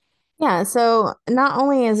danger. Yeah, so not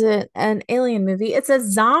only is it an alien movie, it's a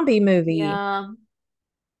zombie movie. Yeah.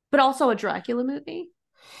 But also a Dracula movie.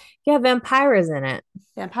 Yeah, Vampira's in it.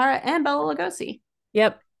 Vampira and Bela Lugosi.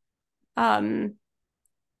 Yep.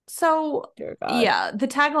 So, yeah, the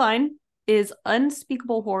tagline is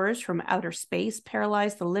unspeakable horrors from outer space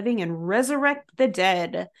paralyze the living and resurrect the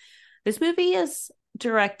dead. This movie is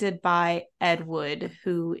directed by Ed Wood,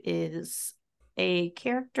 who is a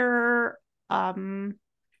character on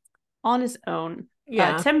his own.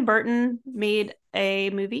 Yeah. Tim Burton made a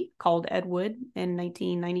movie called Ed Wood in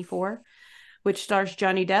 1994, which stars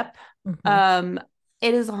Johnny Depp.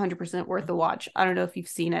 It is 100% worth a watch. I don't know if you've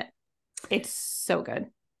seen it. It's so good.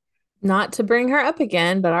 Not to bring her up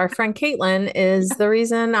again, but our friend Caitlin is the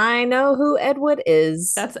reason I know who Ed Wood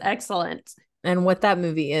is. That's excellent. And what that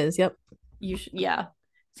movie is. Yep. You should, yeah.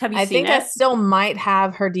 Have you I seen think I still might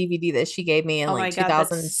have her DVD that she gave me in like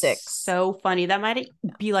 2006. So funny. That might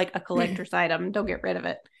be like a collector's item. Don't get rid of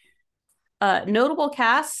it. Notable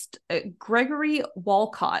cast, Gregory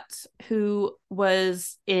Walcott, who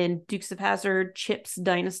was in Dukes of Hazzard, Chip's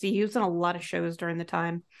Dynasty. He was in a lot of shows during the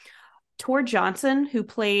time. Tor Johnson, who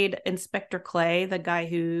played Inspector Clay,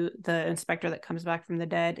 the inspector that comes back from the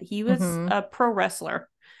dead. He was a pro wrestler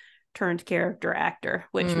turned character actor,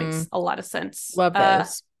 which makes a lot of sense. Love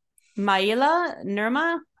those. Maila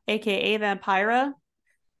Nirma, aka Vampira,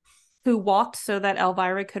 who walked so that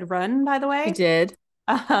Elvira could run, by the way. He did.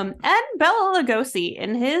 And Bela Lugosi,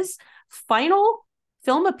 in his final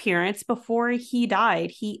film appearance before he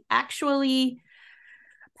died, he actually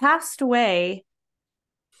passed away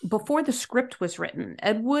before the script was written.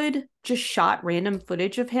 Ed Wood just shot random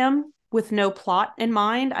footage of him with no plot in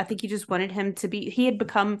mind. I think he just wanted him to be, he had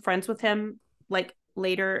become friends with him like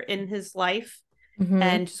later in his life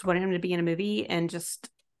and just wanted him to be in a movie and just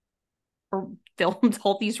filmed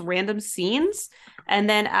all these random scenes. And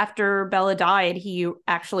then after Bella died, he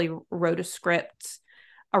actually wrote a script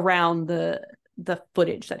around the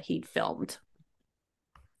footage that he'd filmed.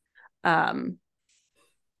 So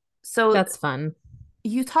that's fun.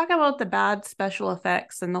 You talk about the bad special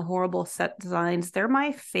effects and the horrible set designs. They're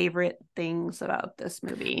my favorite things about this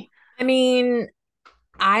movie. I mean,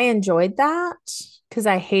 I enjoyed that because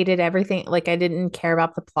I hated everything. Like, I didn't care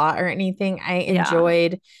about the plot or anything. I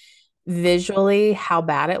enjoyed visually how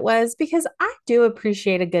bad it was because I do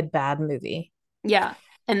appreciate a good bad movie. Yeah.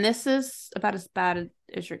 And this is about as bad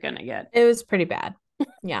as you're going to get. It was pretty bad.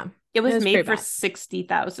 Yeah. It was made for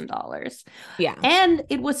 $60,000. Yeah. And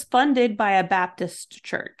it was funded by a Baptist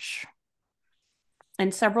church.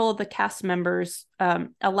 And several of the cast members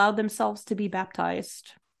allowed themselves to be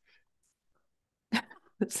baptized.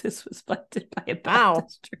 This was funded by a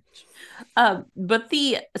Baptist church.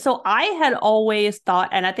 So I had always thought,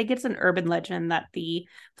 and I think it's an urban legend, that the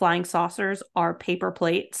flying saucers are paper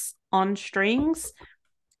plates on strings.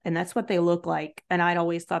 And that's what they look like. And I'd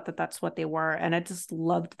always thought that that's what they were. And I just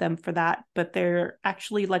loved them for that. But they're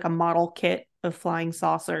actually like a model kit of flying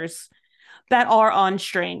saucers that are on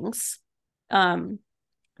strings,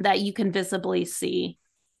 that you can visibly see.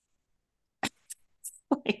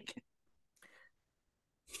 Like,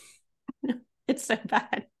 it's so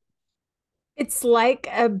bad. It's like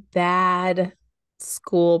a bad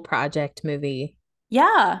school project movie.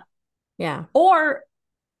 Yeah. Yeah. Or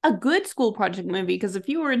a good school project movie, because if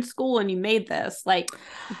you were in school and you made this, like,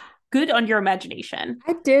 good on your imagination.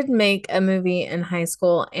 I did make a movie in high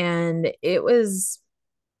school, and it was,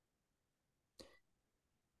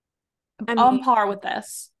 I On mean, par with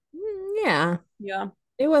this. yeah, Yeah.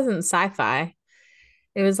 it wasn't sci-fi.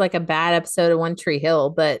 It was like a bad episode of One Tree Hill,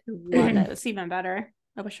 but Love it. It's even better.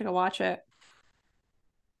 I wish I could watch it.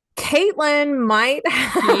 Caitlin might She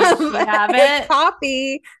have have a it?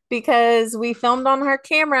 copy because we filmed on her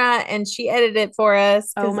camera and she edited it for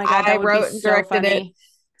us Oh because my God, I that would be wrote and so directed it. funny.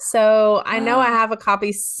 So I know I have a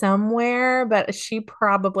copy somewhere, but she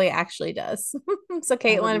probably actually does. So I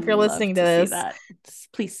Caitlin, would if you're love listening to to see this, that.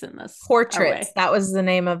 Please send this our Portraits. way. That was the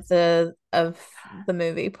name of the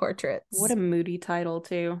movie, Portraits. What a moody title,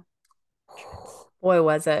 too. Boy,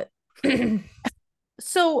 was it.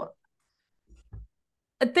 So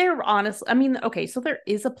there honestly, I mean, okay, so there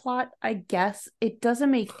is a plot, I guess. It doesn't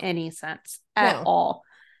make any sense at No. all.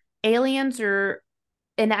 Aliens are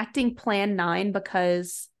enacting Plan 9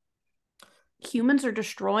 because humans are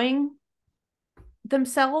destroying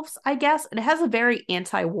themselves, I guess. And it has a very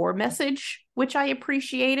anti-war message, which I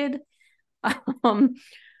appreciated.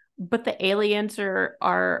 But the aliens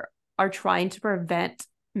are trying to prevent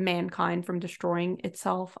mankind from destroying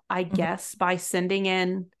itself, I guess, by sending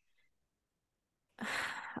in,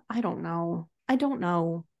 I don't know.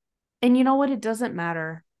 And you know what? It doesn't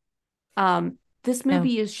matter. This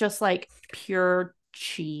movie is just like pure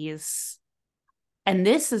cheese. And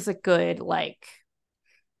this is a good, like,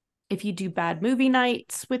 if you do bad movie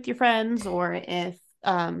nights with your friends, or if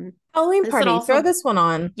Halloween this party, would also, throw this one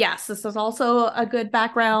on. yes, this is also a good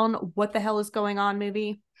background what the hell is going on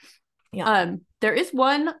movie. Yeah. There is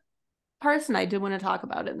one person I did want to talk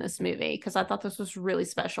about in this movie because I thought this was really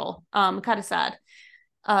special. Kind of sad.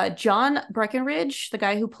 John Breckinridge, the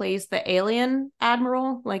guy who plays the alien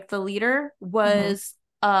admiral, like the leader, was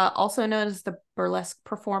also known as the burlesque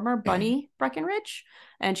performer Bunny Breckinridge,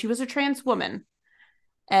 and she was a trans woman,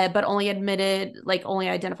 but only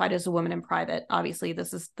identified as a woman in private. Obviously,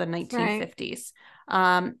 this is the 1950s.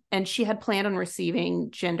 Right. And she had planned on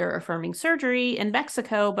receiving gender affirming surgery in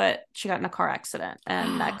Mexico, but she got in a car accident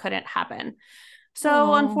and that couldn't happen.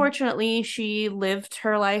 So unfortunately, she lived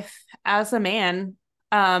her life as a man.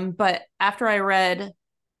 But after I read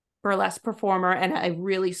Burlesque Performer and I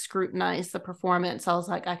really scrutinized the performance, I was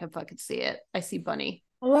like, I can fucking see it. I see Bunny.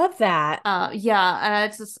 I love that. Yeah. And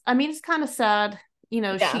it's just, I mean, it's kind of sad. You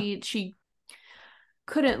know, she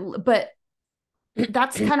couldn't, but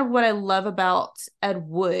that's kind of what I love about Ed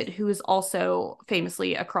Wood, who is also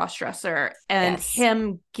famously a cross-dresser, and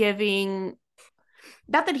him giving,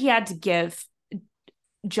 not that he had to give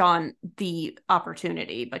John the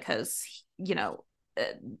opportunity because, you know,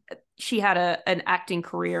 she had an acting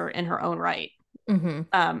career in her own right.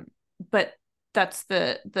 But that's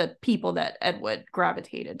the people that Ed Wood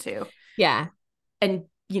gravitated to. Yeah. And,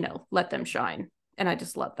 you know, let them shine. And I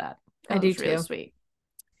just love that. I do really too. Sweet.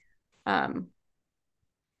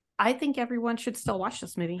 I think everyone should still watch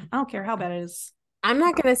this movie. I don't care how bad it is. I'm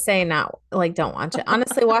not gonna say not, like, don't watch it.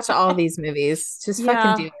 Honestly, watch all these movies. Just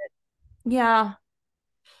fucking do it. Yeah.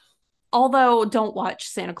 Although, don't watch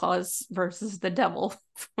Santa Claus versus the Devil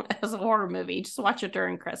as a horror movie. Just watch it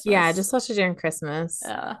during Christmas. Yeah, just watch it during Christmas.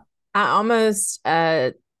 I almost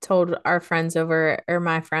told our friends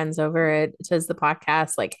my friends over at Tis the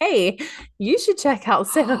Podcast, like, hey, you should check out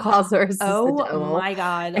Santa Claus versus the Devil. Oh my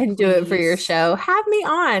God. And do it for your show. Have me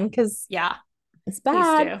on, because it's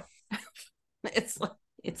bad.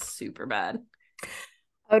 It's super bad.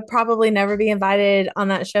 I would probably never be invited on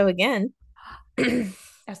that show again.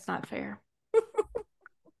 That's not fair.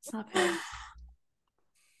 It's not fair.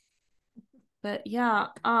 But yeah,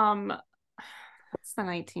 it's the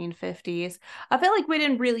 1950s. I feel like we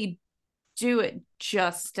didn't really do it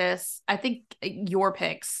justice. I think your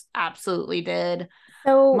picks absolutely did.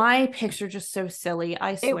 So my picks are just so silly,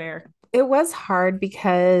 I swear. It was hard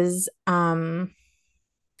because I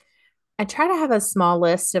try to have a small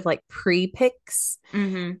list of like pre-picks,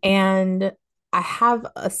 and I have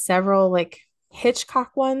several like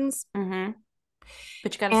Hitchcock ones. But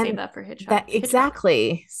you gotta save that for Hitchcock.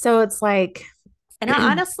 Exactly. So it's like, and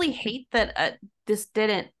I honestly hate that this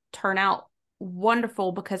didn't turn out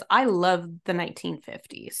wonderful because I love the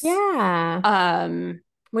 1950s. Yeah.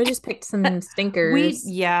 We just picked some stinkers.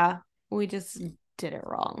 We just did it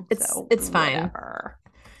wrong. It's fine.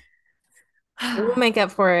 We'll make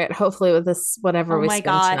up for it, hopefully, with this whatever Oh we my spend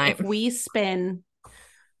God. tonight. If we spin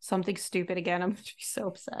something stupid again, I'm going to be so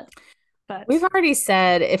upset. But We've already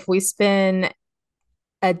said if we spend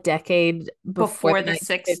a decade before before the the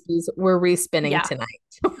sixth, 1950s, we're respinning yeah. tonight.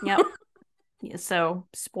 Yep. Yeah, so,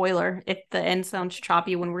 spoiler, if the end sounds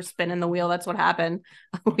choppy when we're spinning the wheel, that's what happened.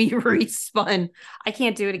 We respun. I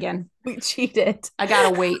can't do it again. We cheated. I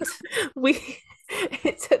gotta wait.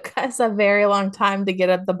 It took us a very long time to get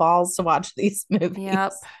up the balls to watch these movies.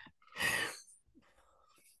 Yep.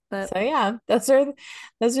 But So yeah, those are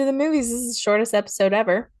the movies. This is the shortest episode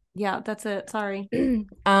ever. yeah, that's it. Sorry.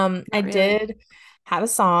 I really. did have a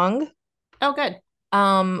song. Oh, good.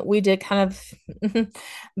 We did kind of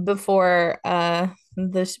before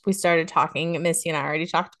this we started talking, Missy and I already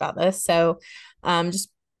talked about this. So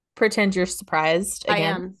just pretend you're surprised I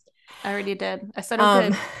again. am. I already did. I said, oh,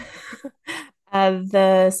 good.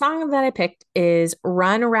 The song that I picked is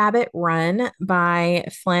Run Rabbit Run by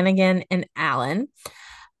Flanagan and Allen.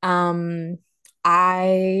 I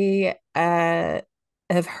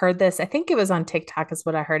have heard this. I think it was on TikTok is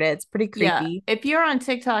what I heard it. It's pretty creepy. Yeah. If you're on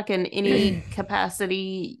TikTok in any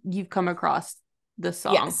capacity, you've come across this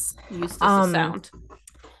song. Yes. Used as a sound.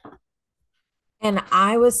 And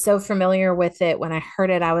I was so familiar with it when I heard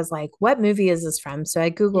it. I was like, what movie is this from? So I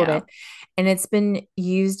Googled it, and it's been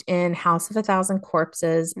used in House of a Thousand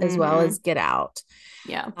Corpses as well as Get Out.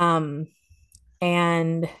 Yeah.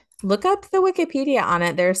 And look up the Wikipedia on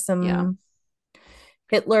it. There's some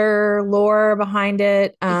Hitler lore behind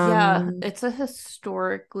it. Yeah, it's a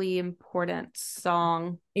historically important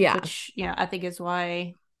song. Yeah. Which, I think is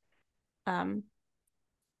why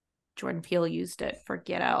Jordan Peele used it for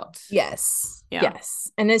Get Out. Yes. Yeah. Yes.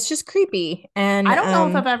 And it's just creepy. And I don't know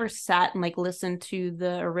if I've ever sat and listened to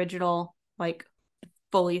the original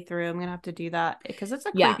fully through. I'm gonna have to do that because it's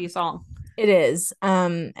a creepy song. It is.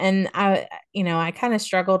 And I kind of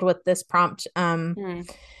struggled with this prompt.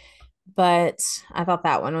 But I thought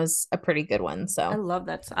that one was a pretty good one. So I love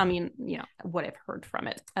that. I mean, what I've heard from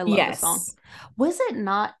it. I love the song. Was it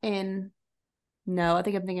not in? No, I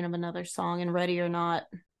think I'm thinking of another song in Ready or Not,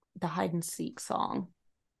 the hide and seek song.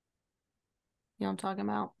 You know what I'm talking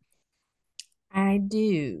about? I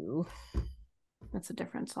do. That's a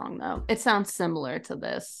different song though. It sounds similar to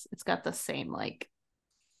this. It's got the same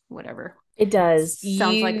whatever. It does.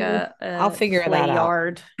 Sounds like a I'll figure that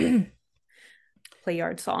out. Play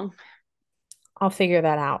yard song. I'll figure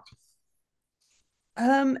that out.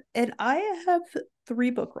 And I have 3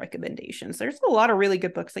 book recommendations. There's a lot of really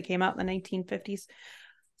good books that came out in the 1950s,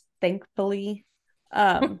 thankfully.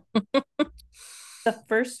 The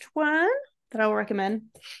first one that I'll recommend,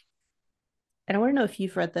 and I want to know if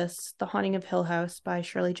you've read this, The Haunting of Hill House by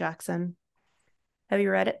Shirley Jackson. Have you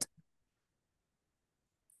read it?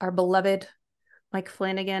 Our beloved Mike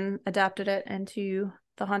Flanagan adapted it into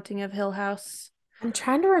The Haunting of Hill House. I'm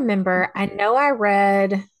trying to remember. I know I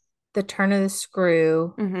read The Turn of the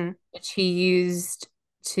Screw, which he used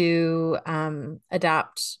to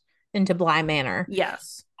adapt into Bly Manor.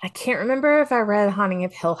 Yes. I can't remember if I read Haunting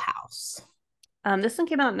of Hill House. This one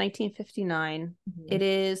came out in 1959. It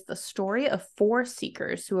is the story of 4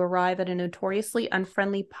 seekers who arrive at a notoriously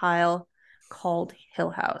unfriendly pile called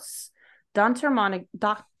Hill House. Dr.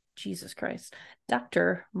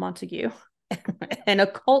 Montague, an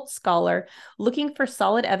occult scholar looking for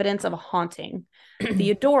solid evidence of a haunting.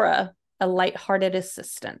 Theodora, a light-hearted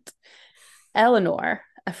assistant. Eleanor,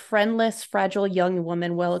 a friendless, fragile young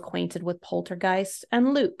woman well acquainted with poltergeist,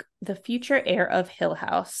 and Luke, the future heir of Hill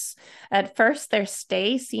House. At first, their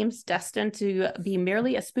stay seems destined to be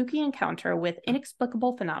merely a spooky encounter with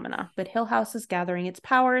inexplicable phenomena, but Hill House is gathering its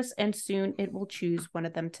powers, and soon it will choose one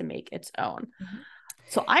of them to make its own.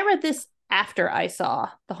 So I read this after I saw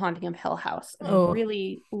The Haunting of Hill House. And I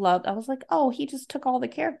really loved, I was like, oh, he just took all the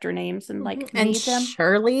character names and made them.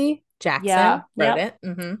 Shirley Jackson wrote it.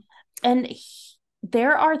 And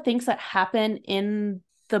there are things that happen in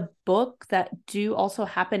the book that do also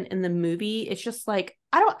happen in the movie. It's just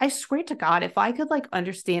I swear to God, if I could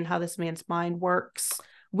understand how this man's mind works,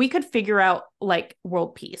 we could figure out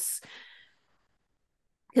world peace.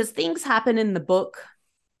 Because things happen in the book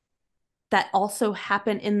that also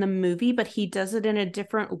happen in the movie, but he does it in a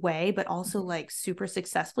different way, but also super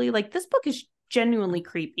successfully. This book is genuinely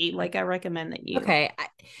creepy. I recommend that you read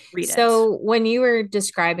it. So when you were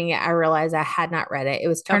describing it, I realized I had not read it. It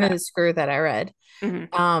was Turn of the Screw that I read.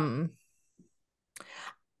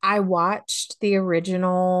 I watched the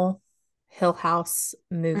original Hill House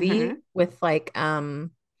movie with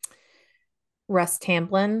Russ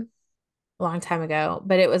Tamblyn a long time ago,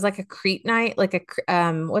 but it was a Crete night,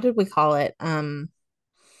 what did we call it?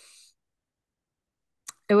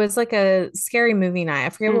 It It was like a scary movie night. I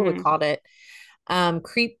forget what we Mhm. called it.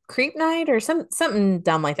 Creep night or something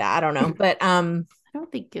dumb like that. I don't know. But I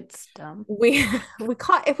don't think it's dumb. we we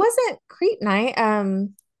caught it wasn't creep night.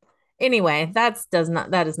 Anyway, that does not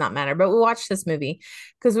matter. But we watched this movie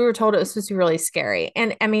because we were told it was supposed to be really scary.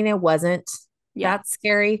 And I mean it wasn't Yeah. that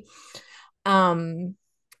scary. Um,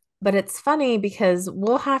 but it's funny because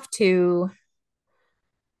we'll have to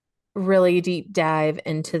really deep dive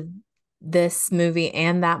into this movie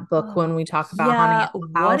and that book when Oh, we talk about Haunting yeah. at Hill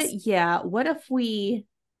House.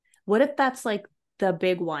 What if that's like the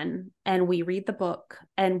big one and we read the book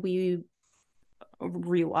and we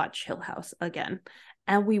rewatch Hill House again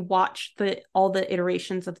and we watch all the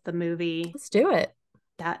iterations of the movie? Let's do it.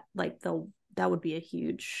 That would be a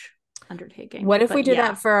huge undertaking. What if we But do yeah.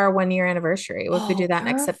 that for our 1 year anniversary? What if we do that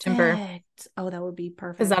next September? Perfect. Oh, that would be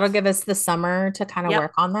perfect. Because that'll give us the summer to kind of Yep.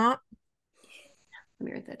 work on that. Let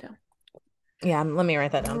me write that down. Yeah, let me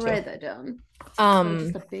write that down I'll too. write that down.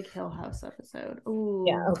 Just a big Hill House episode. Ooh,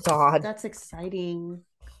 Yeah, oh God. that's exciting.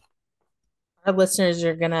 Our listeners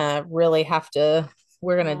are gonna really have to,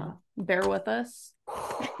 Bear with us.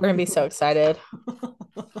 we're gonna be so excited.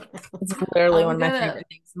 It's literally one of my favorite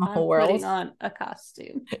things in the whole world. I'm putting on a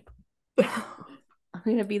costume. I'm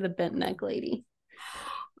gonna be the bent neck lady.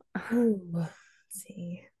 Ooh, let's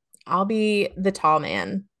see. I'll be the tall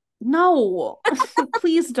man. No,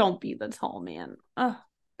 please don't be the tall man. Oh,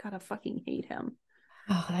 God, I fucking hate him.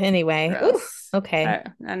 Anyway, oof, okay.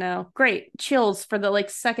 I know. Great chills for the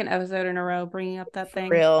second episode in a row, bringing up that thing.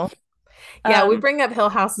 Real. Yeah, we bring up Hill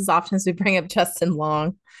House as often as we bring up Justin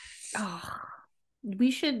Long. Oh,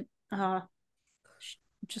 we should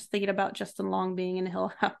just thinking about Justin Long being in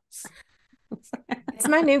Hill House. It's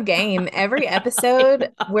my new game. Every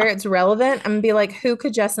episode where it's relevant, I'm gonna be like, who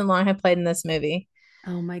could Justin Long have played in this movie?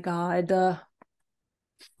 Oh my God.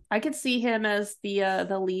 I could see him as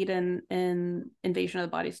the lead in Invasion of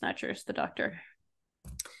the Body Snatchers, the doctor.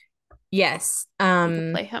 Yes. He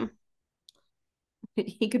could play him.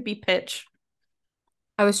 He could be Pitch.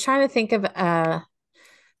 I was trying to think of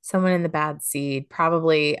someone in the Bad Seed,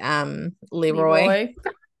 probably Leroy.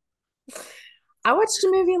 I watched a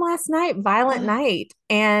movie last night, Violent Night,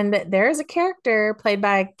 and there's a character played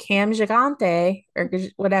by Cam Gigante or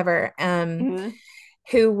whatever,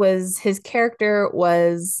 who was his character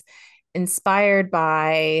was inspired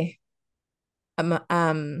by Mark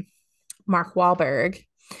Wahlberg.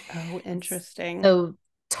 Oh, interesting. So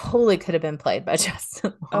totally could have been played by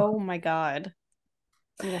Justin Long. Oh my God.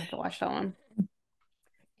 I'm gonna have to watch that one.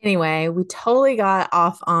 Anyway, we totally got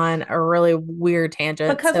off on a really weird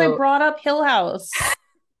tangent. Because I brought up Hill House.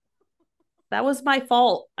 That was my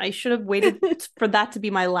fault. I should have waited for that to be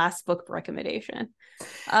my last book recommendation.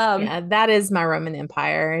 Yeah, that is my Roman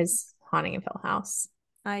Empire, is Haunting of Hill House.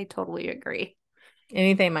 I totally agree.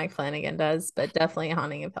 Anything Mike Flanagan does, but definitely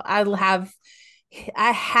Haunting of Hill.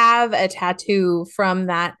 I have a tattoo from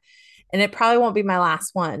that, and it probably won't be my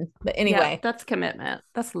last one. But anyway, that's commitment.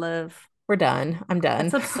 That's love. We're done. I'm done.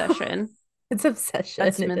 That's obsession. It's obsession.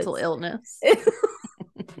 That's mental illness. All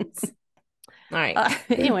right.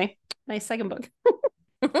 Anyway, my second book.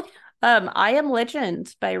 I Am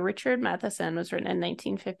Legend by Richard Matheson was written in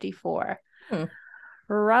 1954.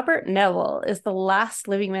 Robert Neville is the last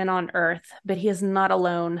living man on Earth, but he is not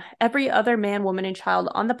alone. Every other man, woman, and child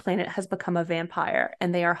on the planet has become a vampire,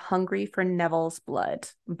 and they are hungry for Neville's blood.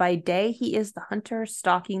 By day, he is the hunter,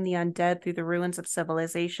 stalking the undead through the ruins of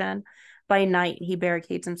civilization. By night, he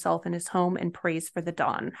barricades himself in his home and prays for the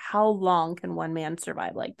dawn. How long can one man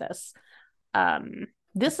survive like this?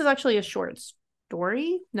 This is actually a short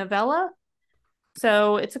story, novella.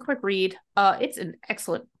 So it's a quick read. It's an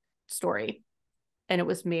excellent story. And it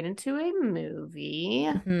was made into a movie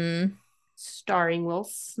starring Will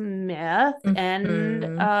Smith. And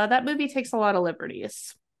that movie takes a lot of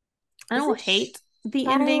liberties. I don't hate the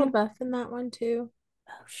ending. Shia LaBeouf in that one too.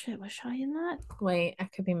 Oh shit, was Shia in that? Wait, I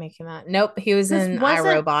could be making that. Nope, he was in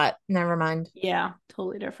iRobot. Never mind. Yeah,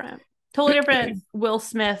 totally different. Totally different Will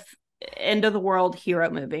Smith end of the world hero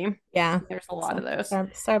movie. Yeah. There's a lot of those.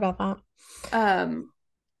 Sorry about that.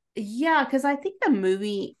 Yeah, because I think the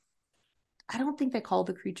movie, I don't think they call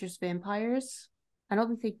the creatures vampires. I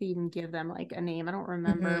don't think they even give them like a name. I don't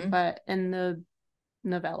remember. But in the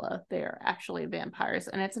novella, they're actually vampires.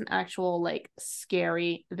 And it's an actual like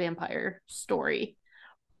scary vampire story.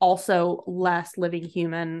 Also, last living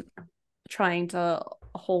human trying to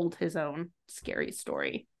hold his own scary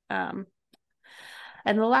story. And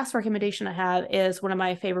the last recommendation I have is one of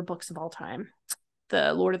my favorite books of all time,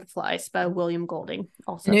 The Lord of the Flies by William Golding.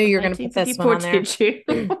 Also, I knew you were going to put this one on there.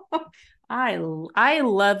 I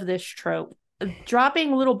love this trope.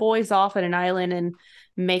 Dropping little boys off at an island and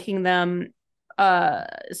making them uh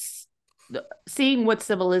seeing what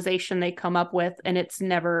civilization they come up with, and it's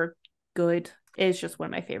never good, is just one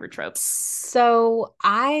of my favorite tropes. So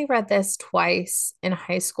I read this twice in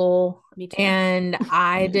high school Me too. and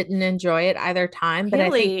I didn't enjoy it either time, but I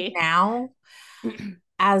think Really? now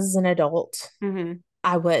as an adult, Mm-hmm.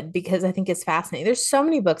 I would, because I think it's fascinating. There's so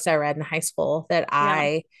many books I read in high school that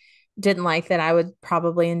I didn't like that I would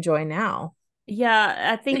probably enjoy now.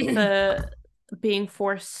 Yeah, I think the being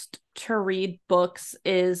forced to read books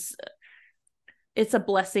is it's a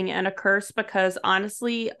blessing and a curse, because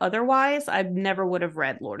honestly, otherwise I never would have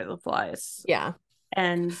read Lord of the Flies. Yeah.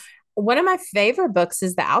 And One of my favorite books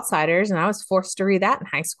is The Outsiders, and I was forced to read that in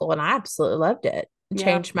high school, and I absolutely loved it. It yeah,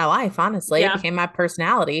 changed my life, honestly. It Yeah. became my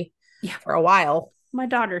personality Yeah. for a while. my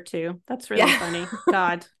daughter too. That's really Yeah. funny.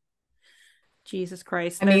 God, Jesus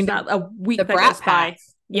Christ. I There's mean, not a week the that Brat goes Pack by.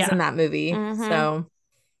 is Yeah. in that movie. Mhm. So,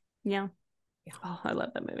 Yeah. Yeah. Oh, I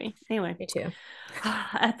love that movie. Anyway, me too.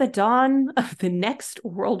 at the dawn of the next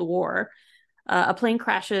World War, a plane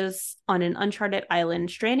crashes on an uncharted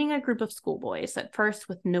island, stranding a group of schoolboys, at first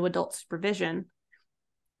with no adult supervision.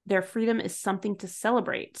 Their freedom is something to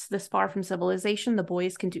celebrate. This far from civilization, the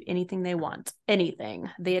boys can do anything they want. Anything.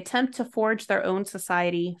 They attempt to forge their own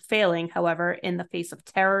society, failing, however, in the face of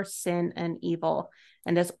terror, sin, and evil.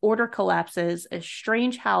 And as order collapses, as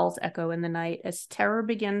strange howls echo in the night, as terror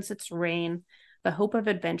begins its reign, the hope of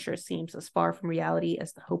adventure seems as far from reality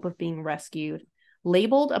as the hope of being rescued.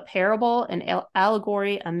 Labeled a parable, an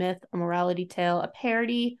allegory, a myth, a morality tale, a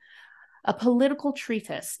parody, a political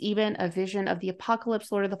treatise, even a vision of the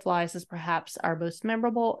apocalypse, Lord of the Flies is perhaps our most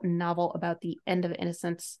memorable novel about the end of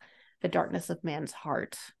innocence, the darkness of man's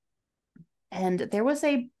heart. And there was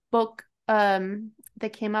a book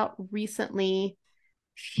that came out recently.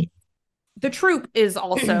 The Troop is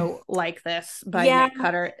also like this by Yeah. Nick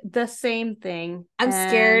Cutter. The same thing. I'm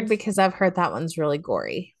scared And because I've heard that one's really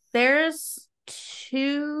gory. there's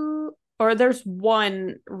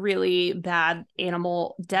one really bad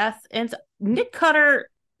animal death, and Nick Cutter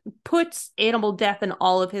puts animal death in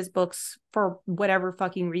all of his books for whatever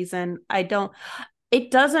fucking reason.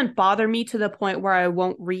 It doesn't bother me to the point where I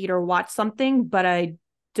won't read or watch something, but I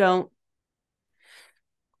don't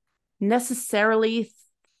necessarily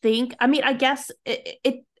think, I mean, I guess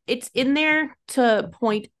it's in there to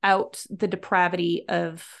point out the depravity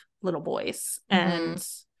of little boys, and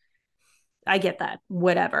I get that,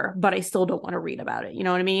 whatever, but I still don't want to read about it. You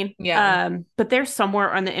know what I mean? Yeah. But there's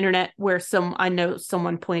somewhere on the internet where I know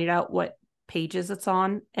someone pointed out what pages it's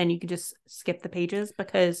on, and you can just skip the pages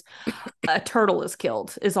because a turtle is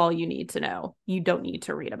killed is all you need to know. You don't need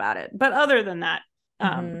to read about it. But other than that,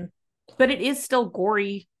 but it is still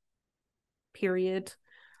gory, period.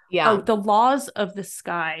 Yeah. Oh, The Laws of the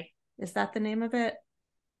Sky. Is that the name of it?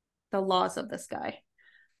 The Laws of the Sky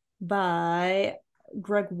by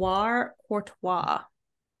Gregoire Courtois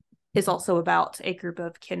is also about a group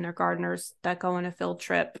of kindergartners that go on a field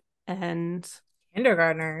trip, and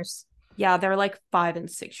Kindergartners. yeah, they're like 5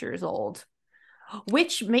 and 6 years old,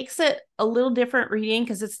 which makes it a little different reading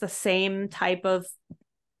because it's the same type of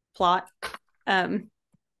plot.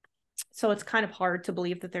 So it's kind of hard to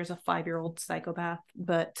believe that there's a 5-year-old psychopath,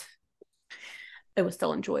 but it was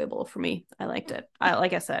still enjoyable for me. I liked it.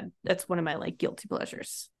 Like I said, it's one of my like guilty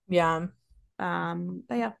pleasures. Yeah.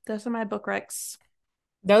 But yeah, those are my book recs.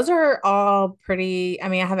 Those are all pretty. I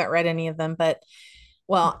mean, I haven't read any of them, but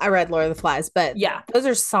well, I read Lord of the Flies, but yeah, those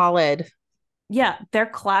are solid. Yeah, they're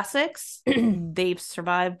classics. They've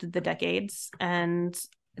survived the decades, and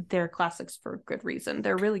they're classics for good reason.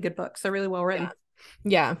 They're really good books. They're really well written.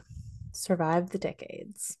 Yeah. Survived the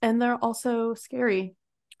decades. And they're also scary,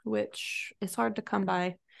 which is hard to come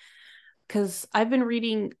by because I've been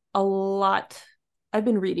reading a lot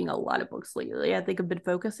of books lately. I think I've been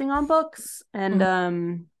focusing on books,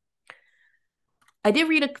 and I did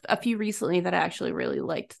read a few recently that I actually really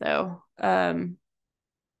liked, though.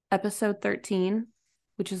 Episode 13,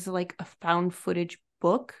 which is like a found footage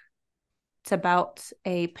book. It's about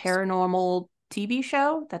a paranormal TV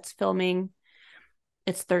show that's filming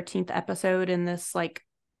its 13th episode in this like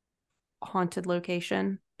haunted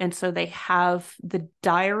location. And so they have the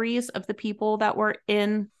diaries of the people that were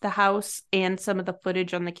in the house and some of the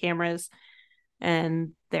footage on the cameras.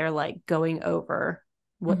 And they're like going over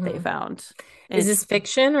what they found. And is this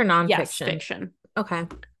fiction or nonfiction? Yes, fiction. Okay.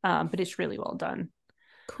 But it's really well done.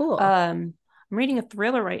 Cool. I'm reading a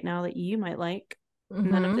thriller right now that you might like.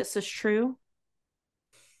 None of this is true.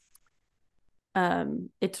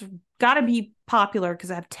 It's got to be popular because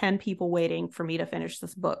I have 10 people waiting for me to finish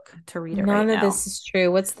this book to read it. None right of now. This is true.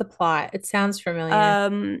 What's the plot? It sounds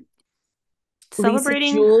familiar.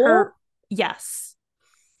 Celebrating Lisa Jewell? her. Yes.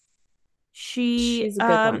 She's a good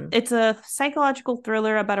one. It's a psychological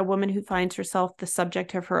thriller about a woman who finds herself the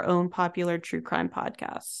subject of her own popular true crime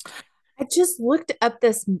podcast. I just looked up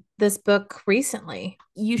this book recently.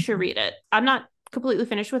 You should read it. I'm not completely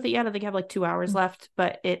finished with it yet. I think I have like 2 hours left,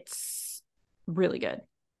 but it's really good.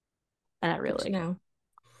 And I really like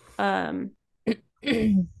it.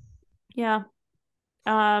 Yeah.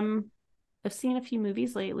 I've seen a few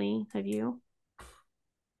movies lately. Have you?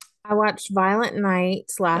 I watched Violent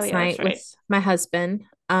Night last night with my husband.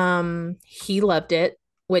 He loved it,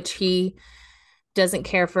 which he doesn't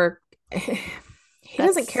care for. He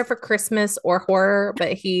doesn't care for Christmas or horror,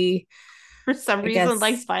 but he for some reason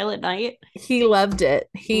likes Violent Night. He loved it.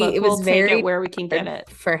 It was very take it where we can get it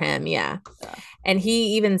for him. Yeah. And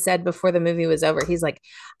he even said before the movie was over, he's like,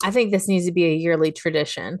 I think this needs to be a yearly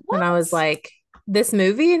tradition. What? And I was like, this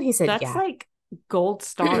movie? And he said, that's like gold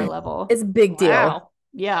star level. It's a big deal. Wow.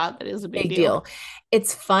 Yeah, that is a big deal.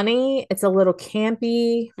 It's funny. It's a little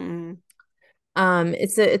campy.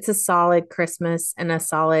 It's a solid Christmas and a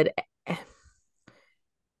solid.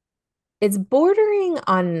 It's bordering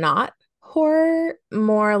on not horror,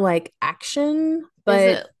 more like action,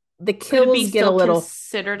 but the kills get a little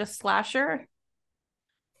considered a slasher.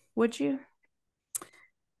 Would you?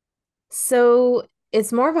 So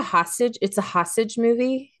it's more of a hostage. It's a hostage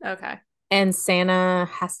movie. Okay. And Santa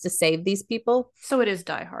has to save these people. So it is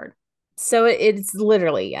Die Hard. So it's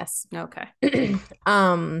literally, yes. Okay.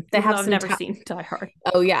 I've never seen Die Hard.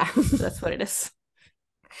 Oh yeah. That's what it is.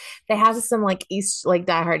 They have some like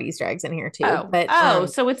Die Hard Easter eggs in here too. Oh, but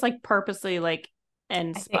so it's like purposely like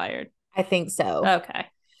inspired. I think so. Okay.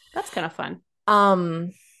 That's kind of fun.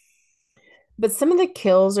 But some of the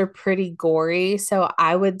kills are pretty gory, so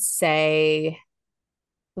I would say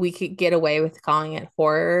we could get away with calling it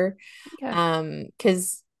horror. Okay.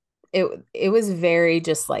 Because it was very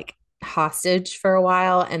just like hostage for a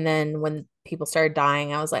while, and then when people started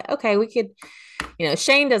dying, I was like, okay, we could,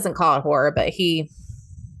 Shane doesn't call it horror, but he's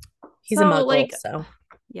a muggle, so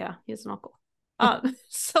yeah, he's an uncle.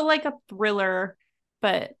 So like a thriller,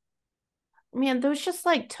 but man, those just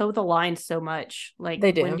like toe the line so much. Like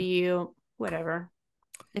they do. When do you whatever?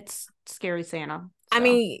 It's Scary Santa. So. I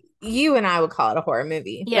mean, you and I would call it a horror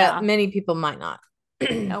movie. Yeah. But many people might not.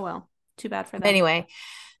 Oh well. Too bad for them. Anyway,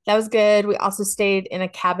 that was good. We also stayed in a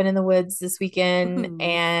cabin in the woods this weekend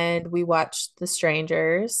and we watched The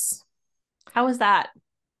Strangers. How was that?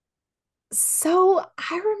 So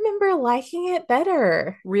I remember liking it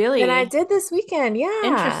better. Really? Than I did this weekend. Yeah.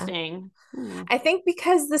 Interesting. I think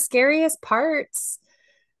because the scariest parts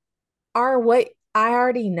are what I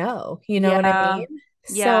already know. You know what I mean?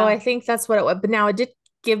 Yeah. So I think that's what it was. But now it did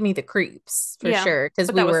give me the creeps for sure. Because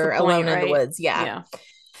we were alone in the woods. Yeah.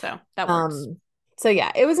 So that works. So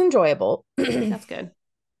yeah, it was enjoyable. That's good.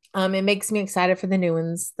 It makes me excited for the new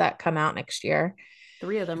ones that come out next year.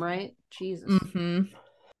 3 of them, right? Jesus. Mm-hmm.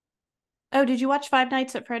 Oh, did you watch Five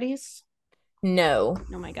Nights at Freddy's? No.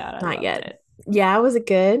 Oh my God. Not yet. It. Yeah, was it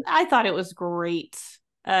good? I thought it was great.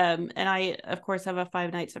 And I, of course, have a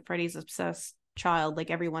Five Nights at Freddy's obsessed child, like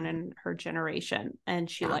everyone in her generation, and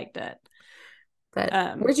she liked it.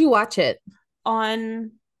 But where'd you watch it?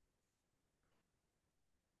 On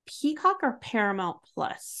Peacock or Paramount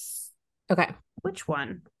Plus? Okay. Which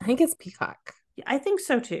one? I think it's Peacock. I think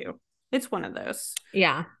so too. It's one of those.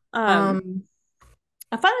 Yeah. I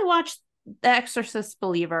finally watched The Exorcist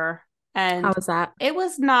Believer, and how was that? It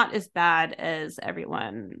was not as bad as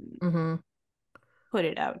everyone put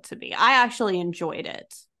it out to be. I actually enjoyed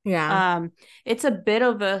it. Yeah. It's a bit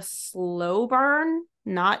of a slow burn.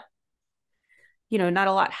 Not a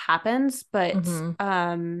lot happens, but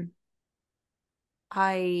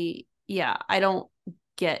I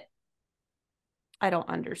don't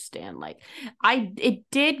understand. Like it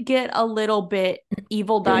did get a little bit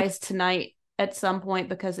Evil Dies Tonight at some point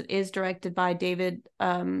because it is directed by David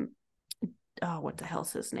what the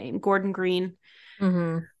hell's his name? Gordon Green.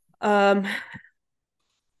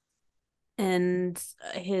 And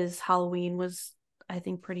his Halloween was, I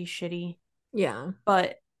think, pretty shitty. Yeah.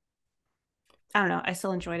 But I don't know. I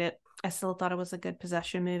still enjoyed it. I still thought it was a good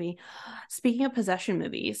possession movie. Speaking of possession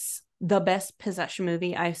movies, the best possession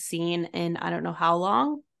movie I've seen in I don't know how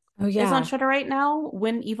long is on Shudder right now.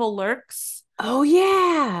 When Evil Lurks. Oh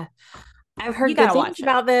yeah, I've heard good things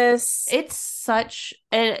about this. It's such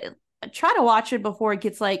try to watch it before it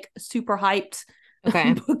gets like super hyped.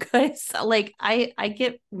 Okay. Because like I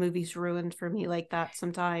get movies ruined for me like that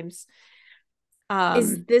sometimes.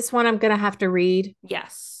 Is this one I'm gonna have to read?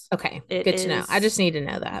 Yes. Okay, good to know. I just need to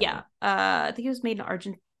know that. Yeah. I think it was made in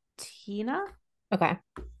Argentina. Okay.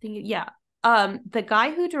 Yeah. The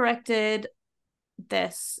guy who directed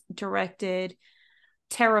this directed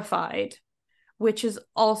Terrified, which is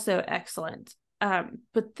also excellent.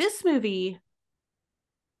 But this movie,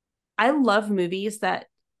 I love movies that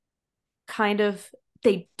kind of,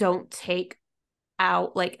 they don't take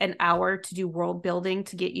out like an hour to do world building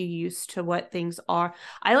to get you used to what things are.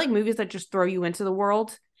 I like movies that just throw you into the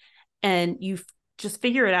world and you just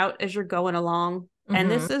figure it out as you're going along. And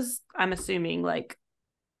this is, I'm assuming, like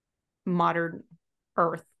modern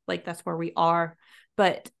Earth, like that's where we are.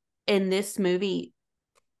 But in this movie,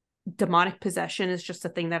 demonic possession is just a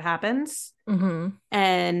thing that happens.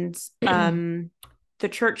 And the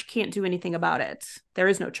church can't do anything about it. There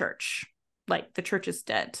is no church. Like the church is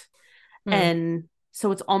dead. And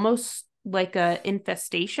so it's almost like a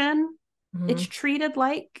infestation. It's treated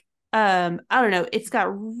like, I don't know, it's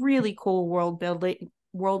got really cool world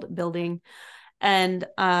building. And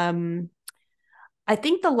I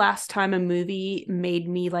think the last time a movie made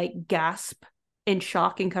me like gasp in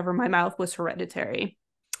shock and cover my mouth was Hereditary.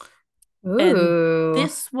 Ooh. And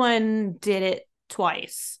this one did it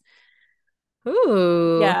twice.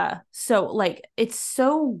 Ooh. Yeah. So like it's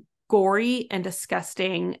so gory and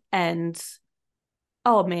disgusting, and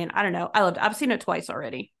oh man, I don't know. I've seen it twice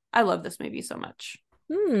already. I love this movie so much.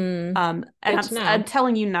 And I'm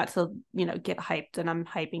telling you not to, get hyped, and I'm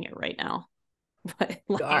hyping it right now. But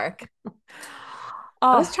like, dark.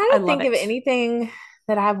 I was trying to think of anything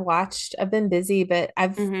that I've watched. I've been busy, but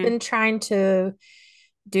I've been trying to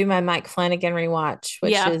do my Mike Flanagan rewatch,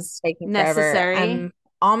 which is taking forever. I'm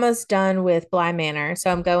almost done with Bly Manor. So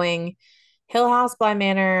I'm going Hill House, Bly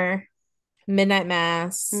Manor, Midnight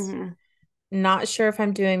Mass. Not sure if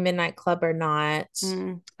I'm doing Midnight Club or not.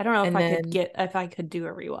 I don't know if I could do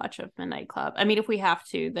a rewatch of Midnight Club. I mean, if we have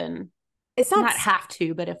to, then it's not have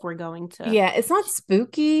to, but if we're going to. Yeah, it's not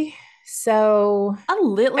spooky. So a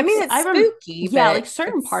little. I mean, it's spooky. Yeah, like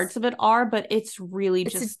certain parts of it are, but it's really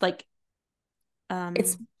just like.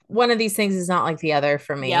 It's one of these things is not like the other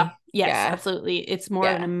for me. Yeah. Yes, absolutely. It's more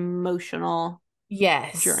of an emotional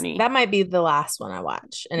journey. That might be the last one I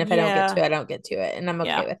watch. And if I don't get to it, I don't get to it. And I'm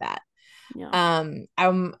okay with that. Yeah.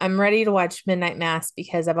 I'm ready to watch Midnight Mass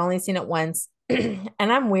because I've only seen it once. And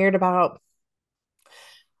I'm weird about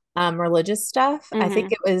religious stuff. I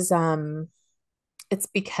think it was it's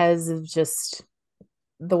because of just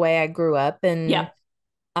the way I grew up, and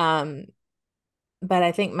but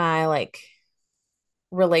I think my like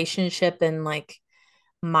relationship and like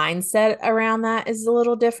mindset around that is a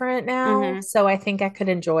little different now. So I think I could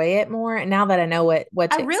enjoy it more. And now that I know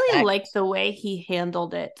what to really like the way he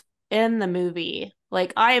handled it in the movie.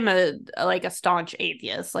 Like I am a staunch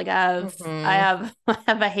atheist. Like I have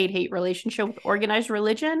a hate relationship with organized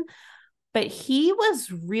religion, but he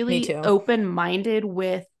was really open-minded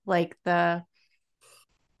with like the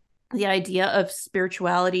idea of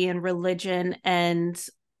spirituality and religion and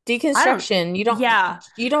deconstruction.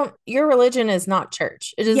 Your religion is not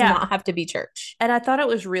church. It does not have to be church. And I thought it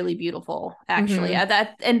was really beautiful, actually.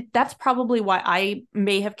 And that's probably why I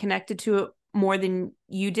may have connected to it more than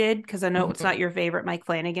you did, because I know it's not your favorite Mike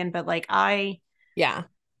Flanagan, but like oh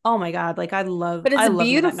my god, like I love. But it's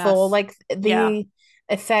beautiful, like the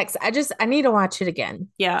effects. I need to watch it again.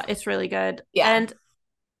 Yeah, it's really good. And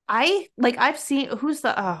I've seen who's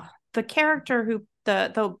the character who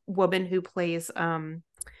the woman who plays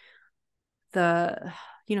the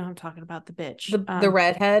you know who I'm talking about, the bitch, the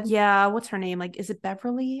redhead. Yeah, what's her name? Like, is it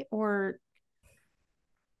Beverly or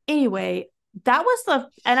anyway? That was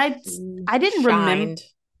I didn't remember.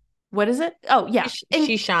 What is it? Oh yeah,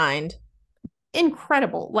 she shined.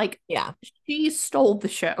 Incredible. Like she stole the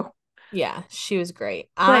show. Yeah, she was great.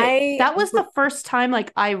 That was the first time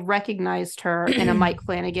like I recognized her in a Mike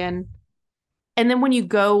Flanagan. And then when you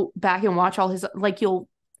go back and watch all his, like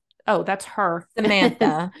that's her.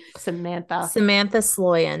 Samantha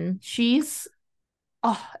Sloyan. She's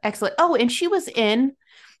excellent. Oh, and she was in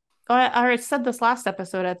I said this last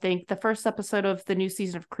episode, I think, the first episode of the new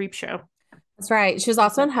season of Creepshow. That's right. She was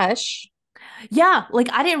also in Hush. Yeah, like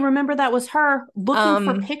I didn't remember that was her. Looking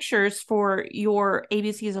for pictures for your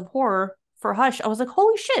ABCs of Horror for Hush, I was like,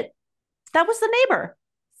 holy shit, that was the neighbor.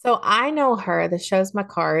 So I know her. This shows my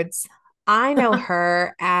cards. I know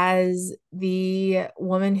her as the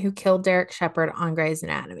woman who killed Derek Shepherd on Grey's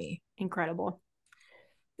Anatomy. Incredible.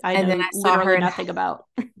 I saw her nothing about.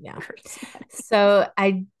 Yeah. So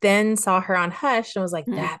I then saw her on Hush and was like,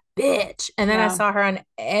 that bitch. And then I saw her on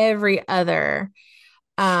every other.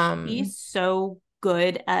 She's so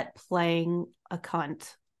good at playing a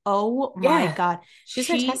cunt. Oh my god. She's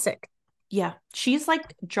fantastic. Yeah. She's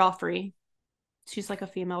like Joffrey. She's like a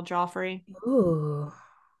female Joffrey. Ooh.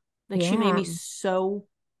 Like she made me so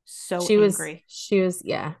angry. She was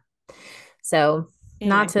So anyway.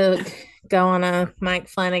 Not to go on a Mike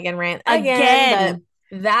Flanagan rant again.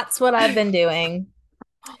 But that's what I've been doing.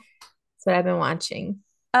 That's what I've been watching.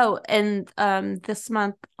 Oh, and this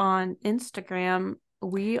month on Instagram,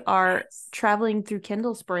 we are traveling through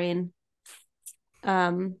Kendall's brain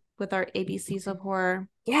with our ABCs of horror.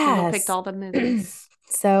 Kendall Yes. picked all the movies.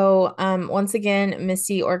 So once again,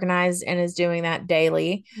 Missy organized and is doing that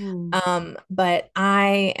daily. But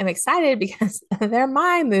I am excited because they're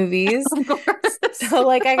my movies. Of course. So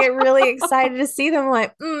like I get really excited to see them.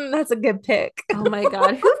 Like, that's a good pick. Oh my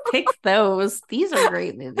God, who picked those? These are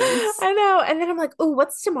great movies. I know. And then I'm like, oh,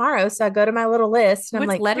 what's tomorrow? So I go to my little list and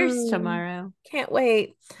What's I'm like, letters tomorrow? Can't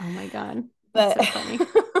wait. Oh my God. But That's so funny.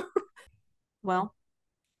 Well,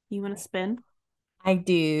 you want to spin? I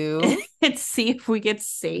do. And see if we get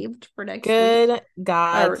saved for next week. Good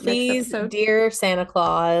God, Or next please, episode. dear Santa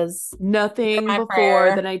Claus. Nothing my before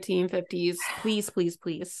prayer. the 1950s. Please, please,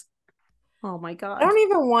 please. Oh my God. I don't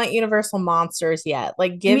even want Universal Monsters yet.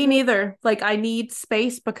 Like, give me neither. Like, I need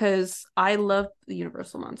space because I love the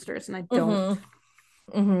Universal Monsters and I don't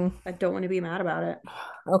I don't want to be mad about it.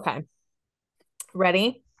 Okay.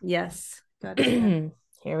 Ready? Yes.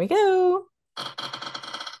 Here we go.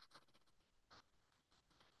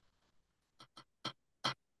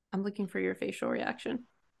 I'm looking for your facial reaction.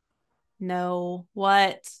 No.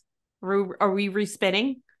 What? Are we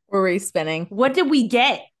respinning? We're respinning. What did we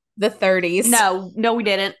get? The 30s. No, we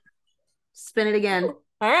didn't. Spin it again.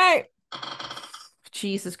 All right.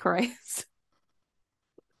 Jesus Christ.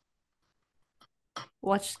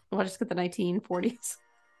 Watch us get the 1940s.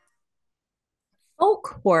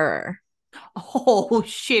 Folk horror. Oh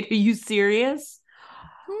shit, are you serious?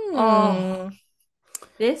 Oh,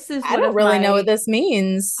 this is I don't really know what this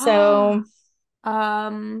means. So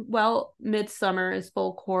well, Midsummer is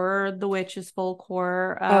folk horror, The Witch is folk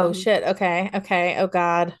horror. oh shit. Okay. Oh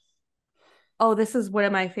God. Oh, this is one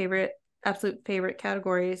of my absolute favorite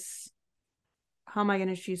categories. How am I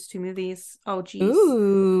gonna choose two movies? Oh geez.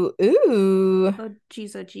 Ooh. Oh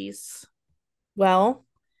geez. Well,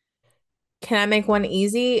 can I make one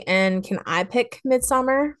easy and can I pick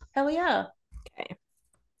Midsummer? Hell yeah. Okay.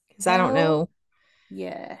 Because I don't know.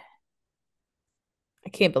 Yeah. I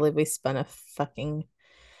can't believe we spun a fucking.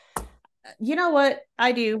 You know what?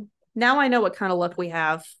 I do. Now I know what kind of luck we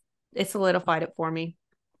have. It solidified it for me.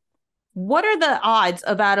 What are the odds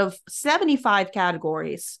of out of 75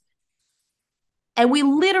 categories? And we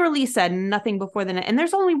literally said nothing before the net. And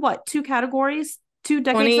there's only what? 2 categories? 2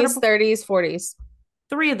 decades? 20s, 30s, 40s.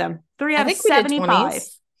 3 of them. 3 out of I think we did 75.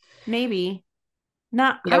 20s. Maybe.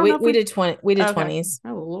 Not. Yeah, we did 20. We did 20s.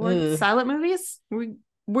 Oh Lord. Silent movies?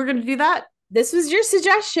 We're gonna do that? This was your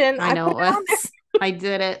suggestion. I know. I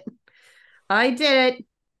did it.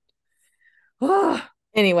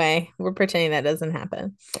 Anyway, we're pretending that doesn't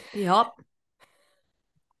happen. Yup.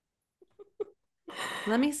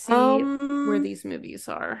 Let me see where these movies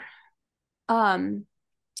are.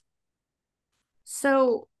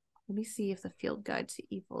 So let me see if the Field Guide to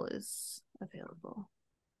Evil is available.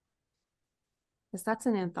 Because that's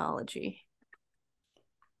an anthology.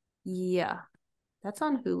 Yeah. That's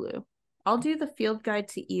on Hulu. I'll do the Field Guide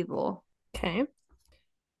to Evil. Okay.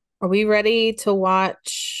 Are we ready to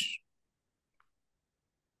watch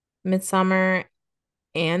Midsummer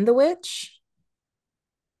and The Witch?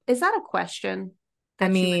 Is that a question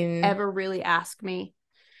that you would ever really ask me?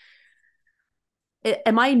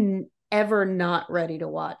 Am I ever not ready to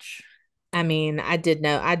watch? I mean, I do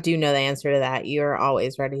know the answer to that. You're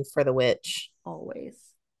always ready for The Witch. Always.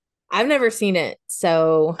 I've never seen it,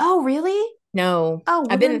 so. Oh, really? No. Oh,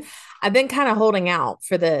 well I've been kind of holding out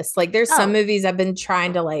for this. Like, there's some movies I've been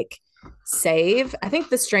trying to like save. I think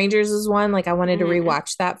The Strangers is one. Like, I wanted to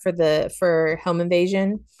rewatch that for Home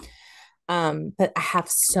Invasion. But I have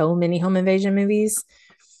so many Home Invasion movies.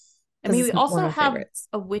 I mean, we also have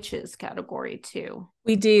a witches category too.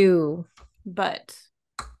 We do. But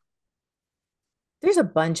there's a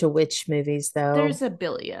bunch of witch movies though. There's a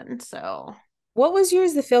billion, so. What was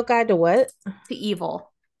yours? The Field Guide to what? To Evil.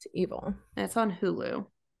 To Evil. And it's on Hulu.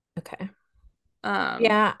 Okay.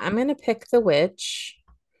 Yeah, I'm gonna pick The Witch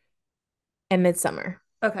and Midsummer.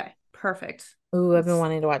 Okay, perfect. Ooh, I've been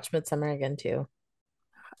wanting to watch Midsummer again too.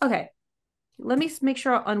 Okay. Let me make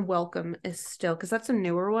sure Unwelcome is still, because that's a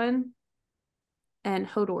newer one. And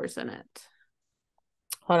Hodor's in it.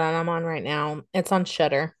 Hold on, I'm on right now. It's on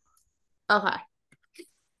Shudder. Okay.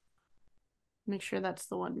 Make sure that's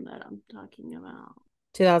the one that I'm talking about.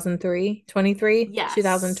 2003? 23? Yes.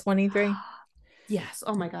 2023? Yes.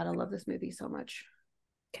 Oh my God, I love this movie so much.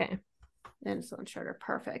 Okay. And it's on Shudder.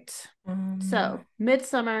 Perfect. So,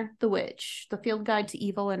 Midsummer, The Witch, The Field Guide to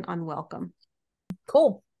Evil, and Unwelcome.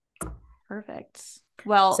 Cool. Perfect.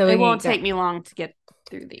 Well, So it we won't got- take me long to get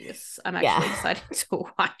through these. I'm actually excited to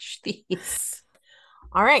watch these.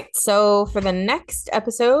 All right. So for the next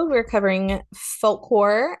episode, we're covering folk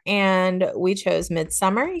horror, and we chose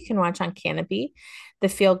Midsummer. You can watch on Canopy. The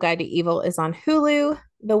Field Guide to Evil is on Hulu.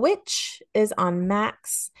 The Witch is on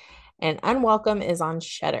Max, and Unwelcome is on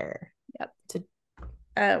Shudder.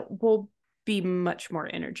 We'll be much more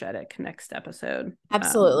energetic next episode.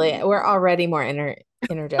 Absolutely. We're already more energetic.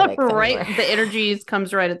 than we Right. were. The energies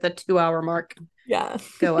comes right at the 2-hour mark. Yeah.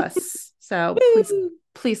 Go us. So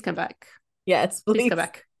please come back. Yes. Please come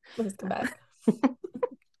back. Please come back.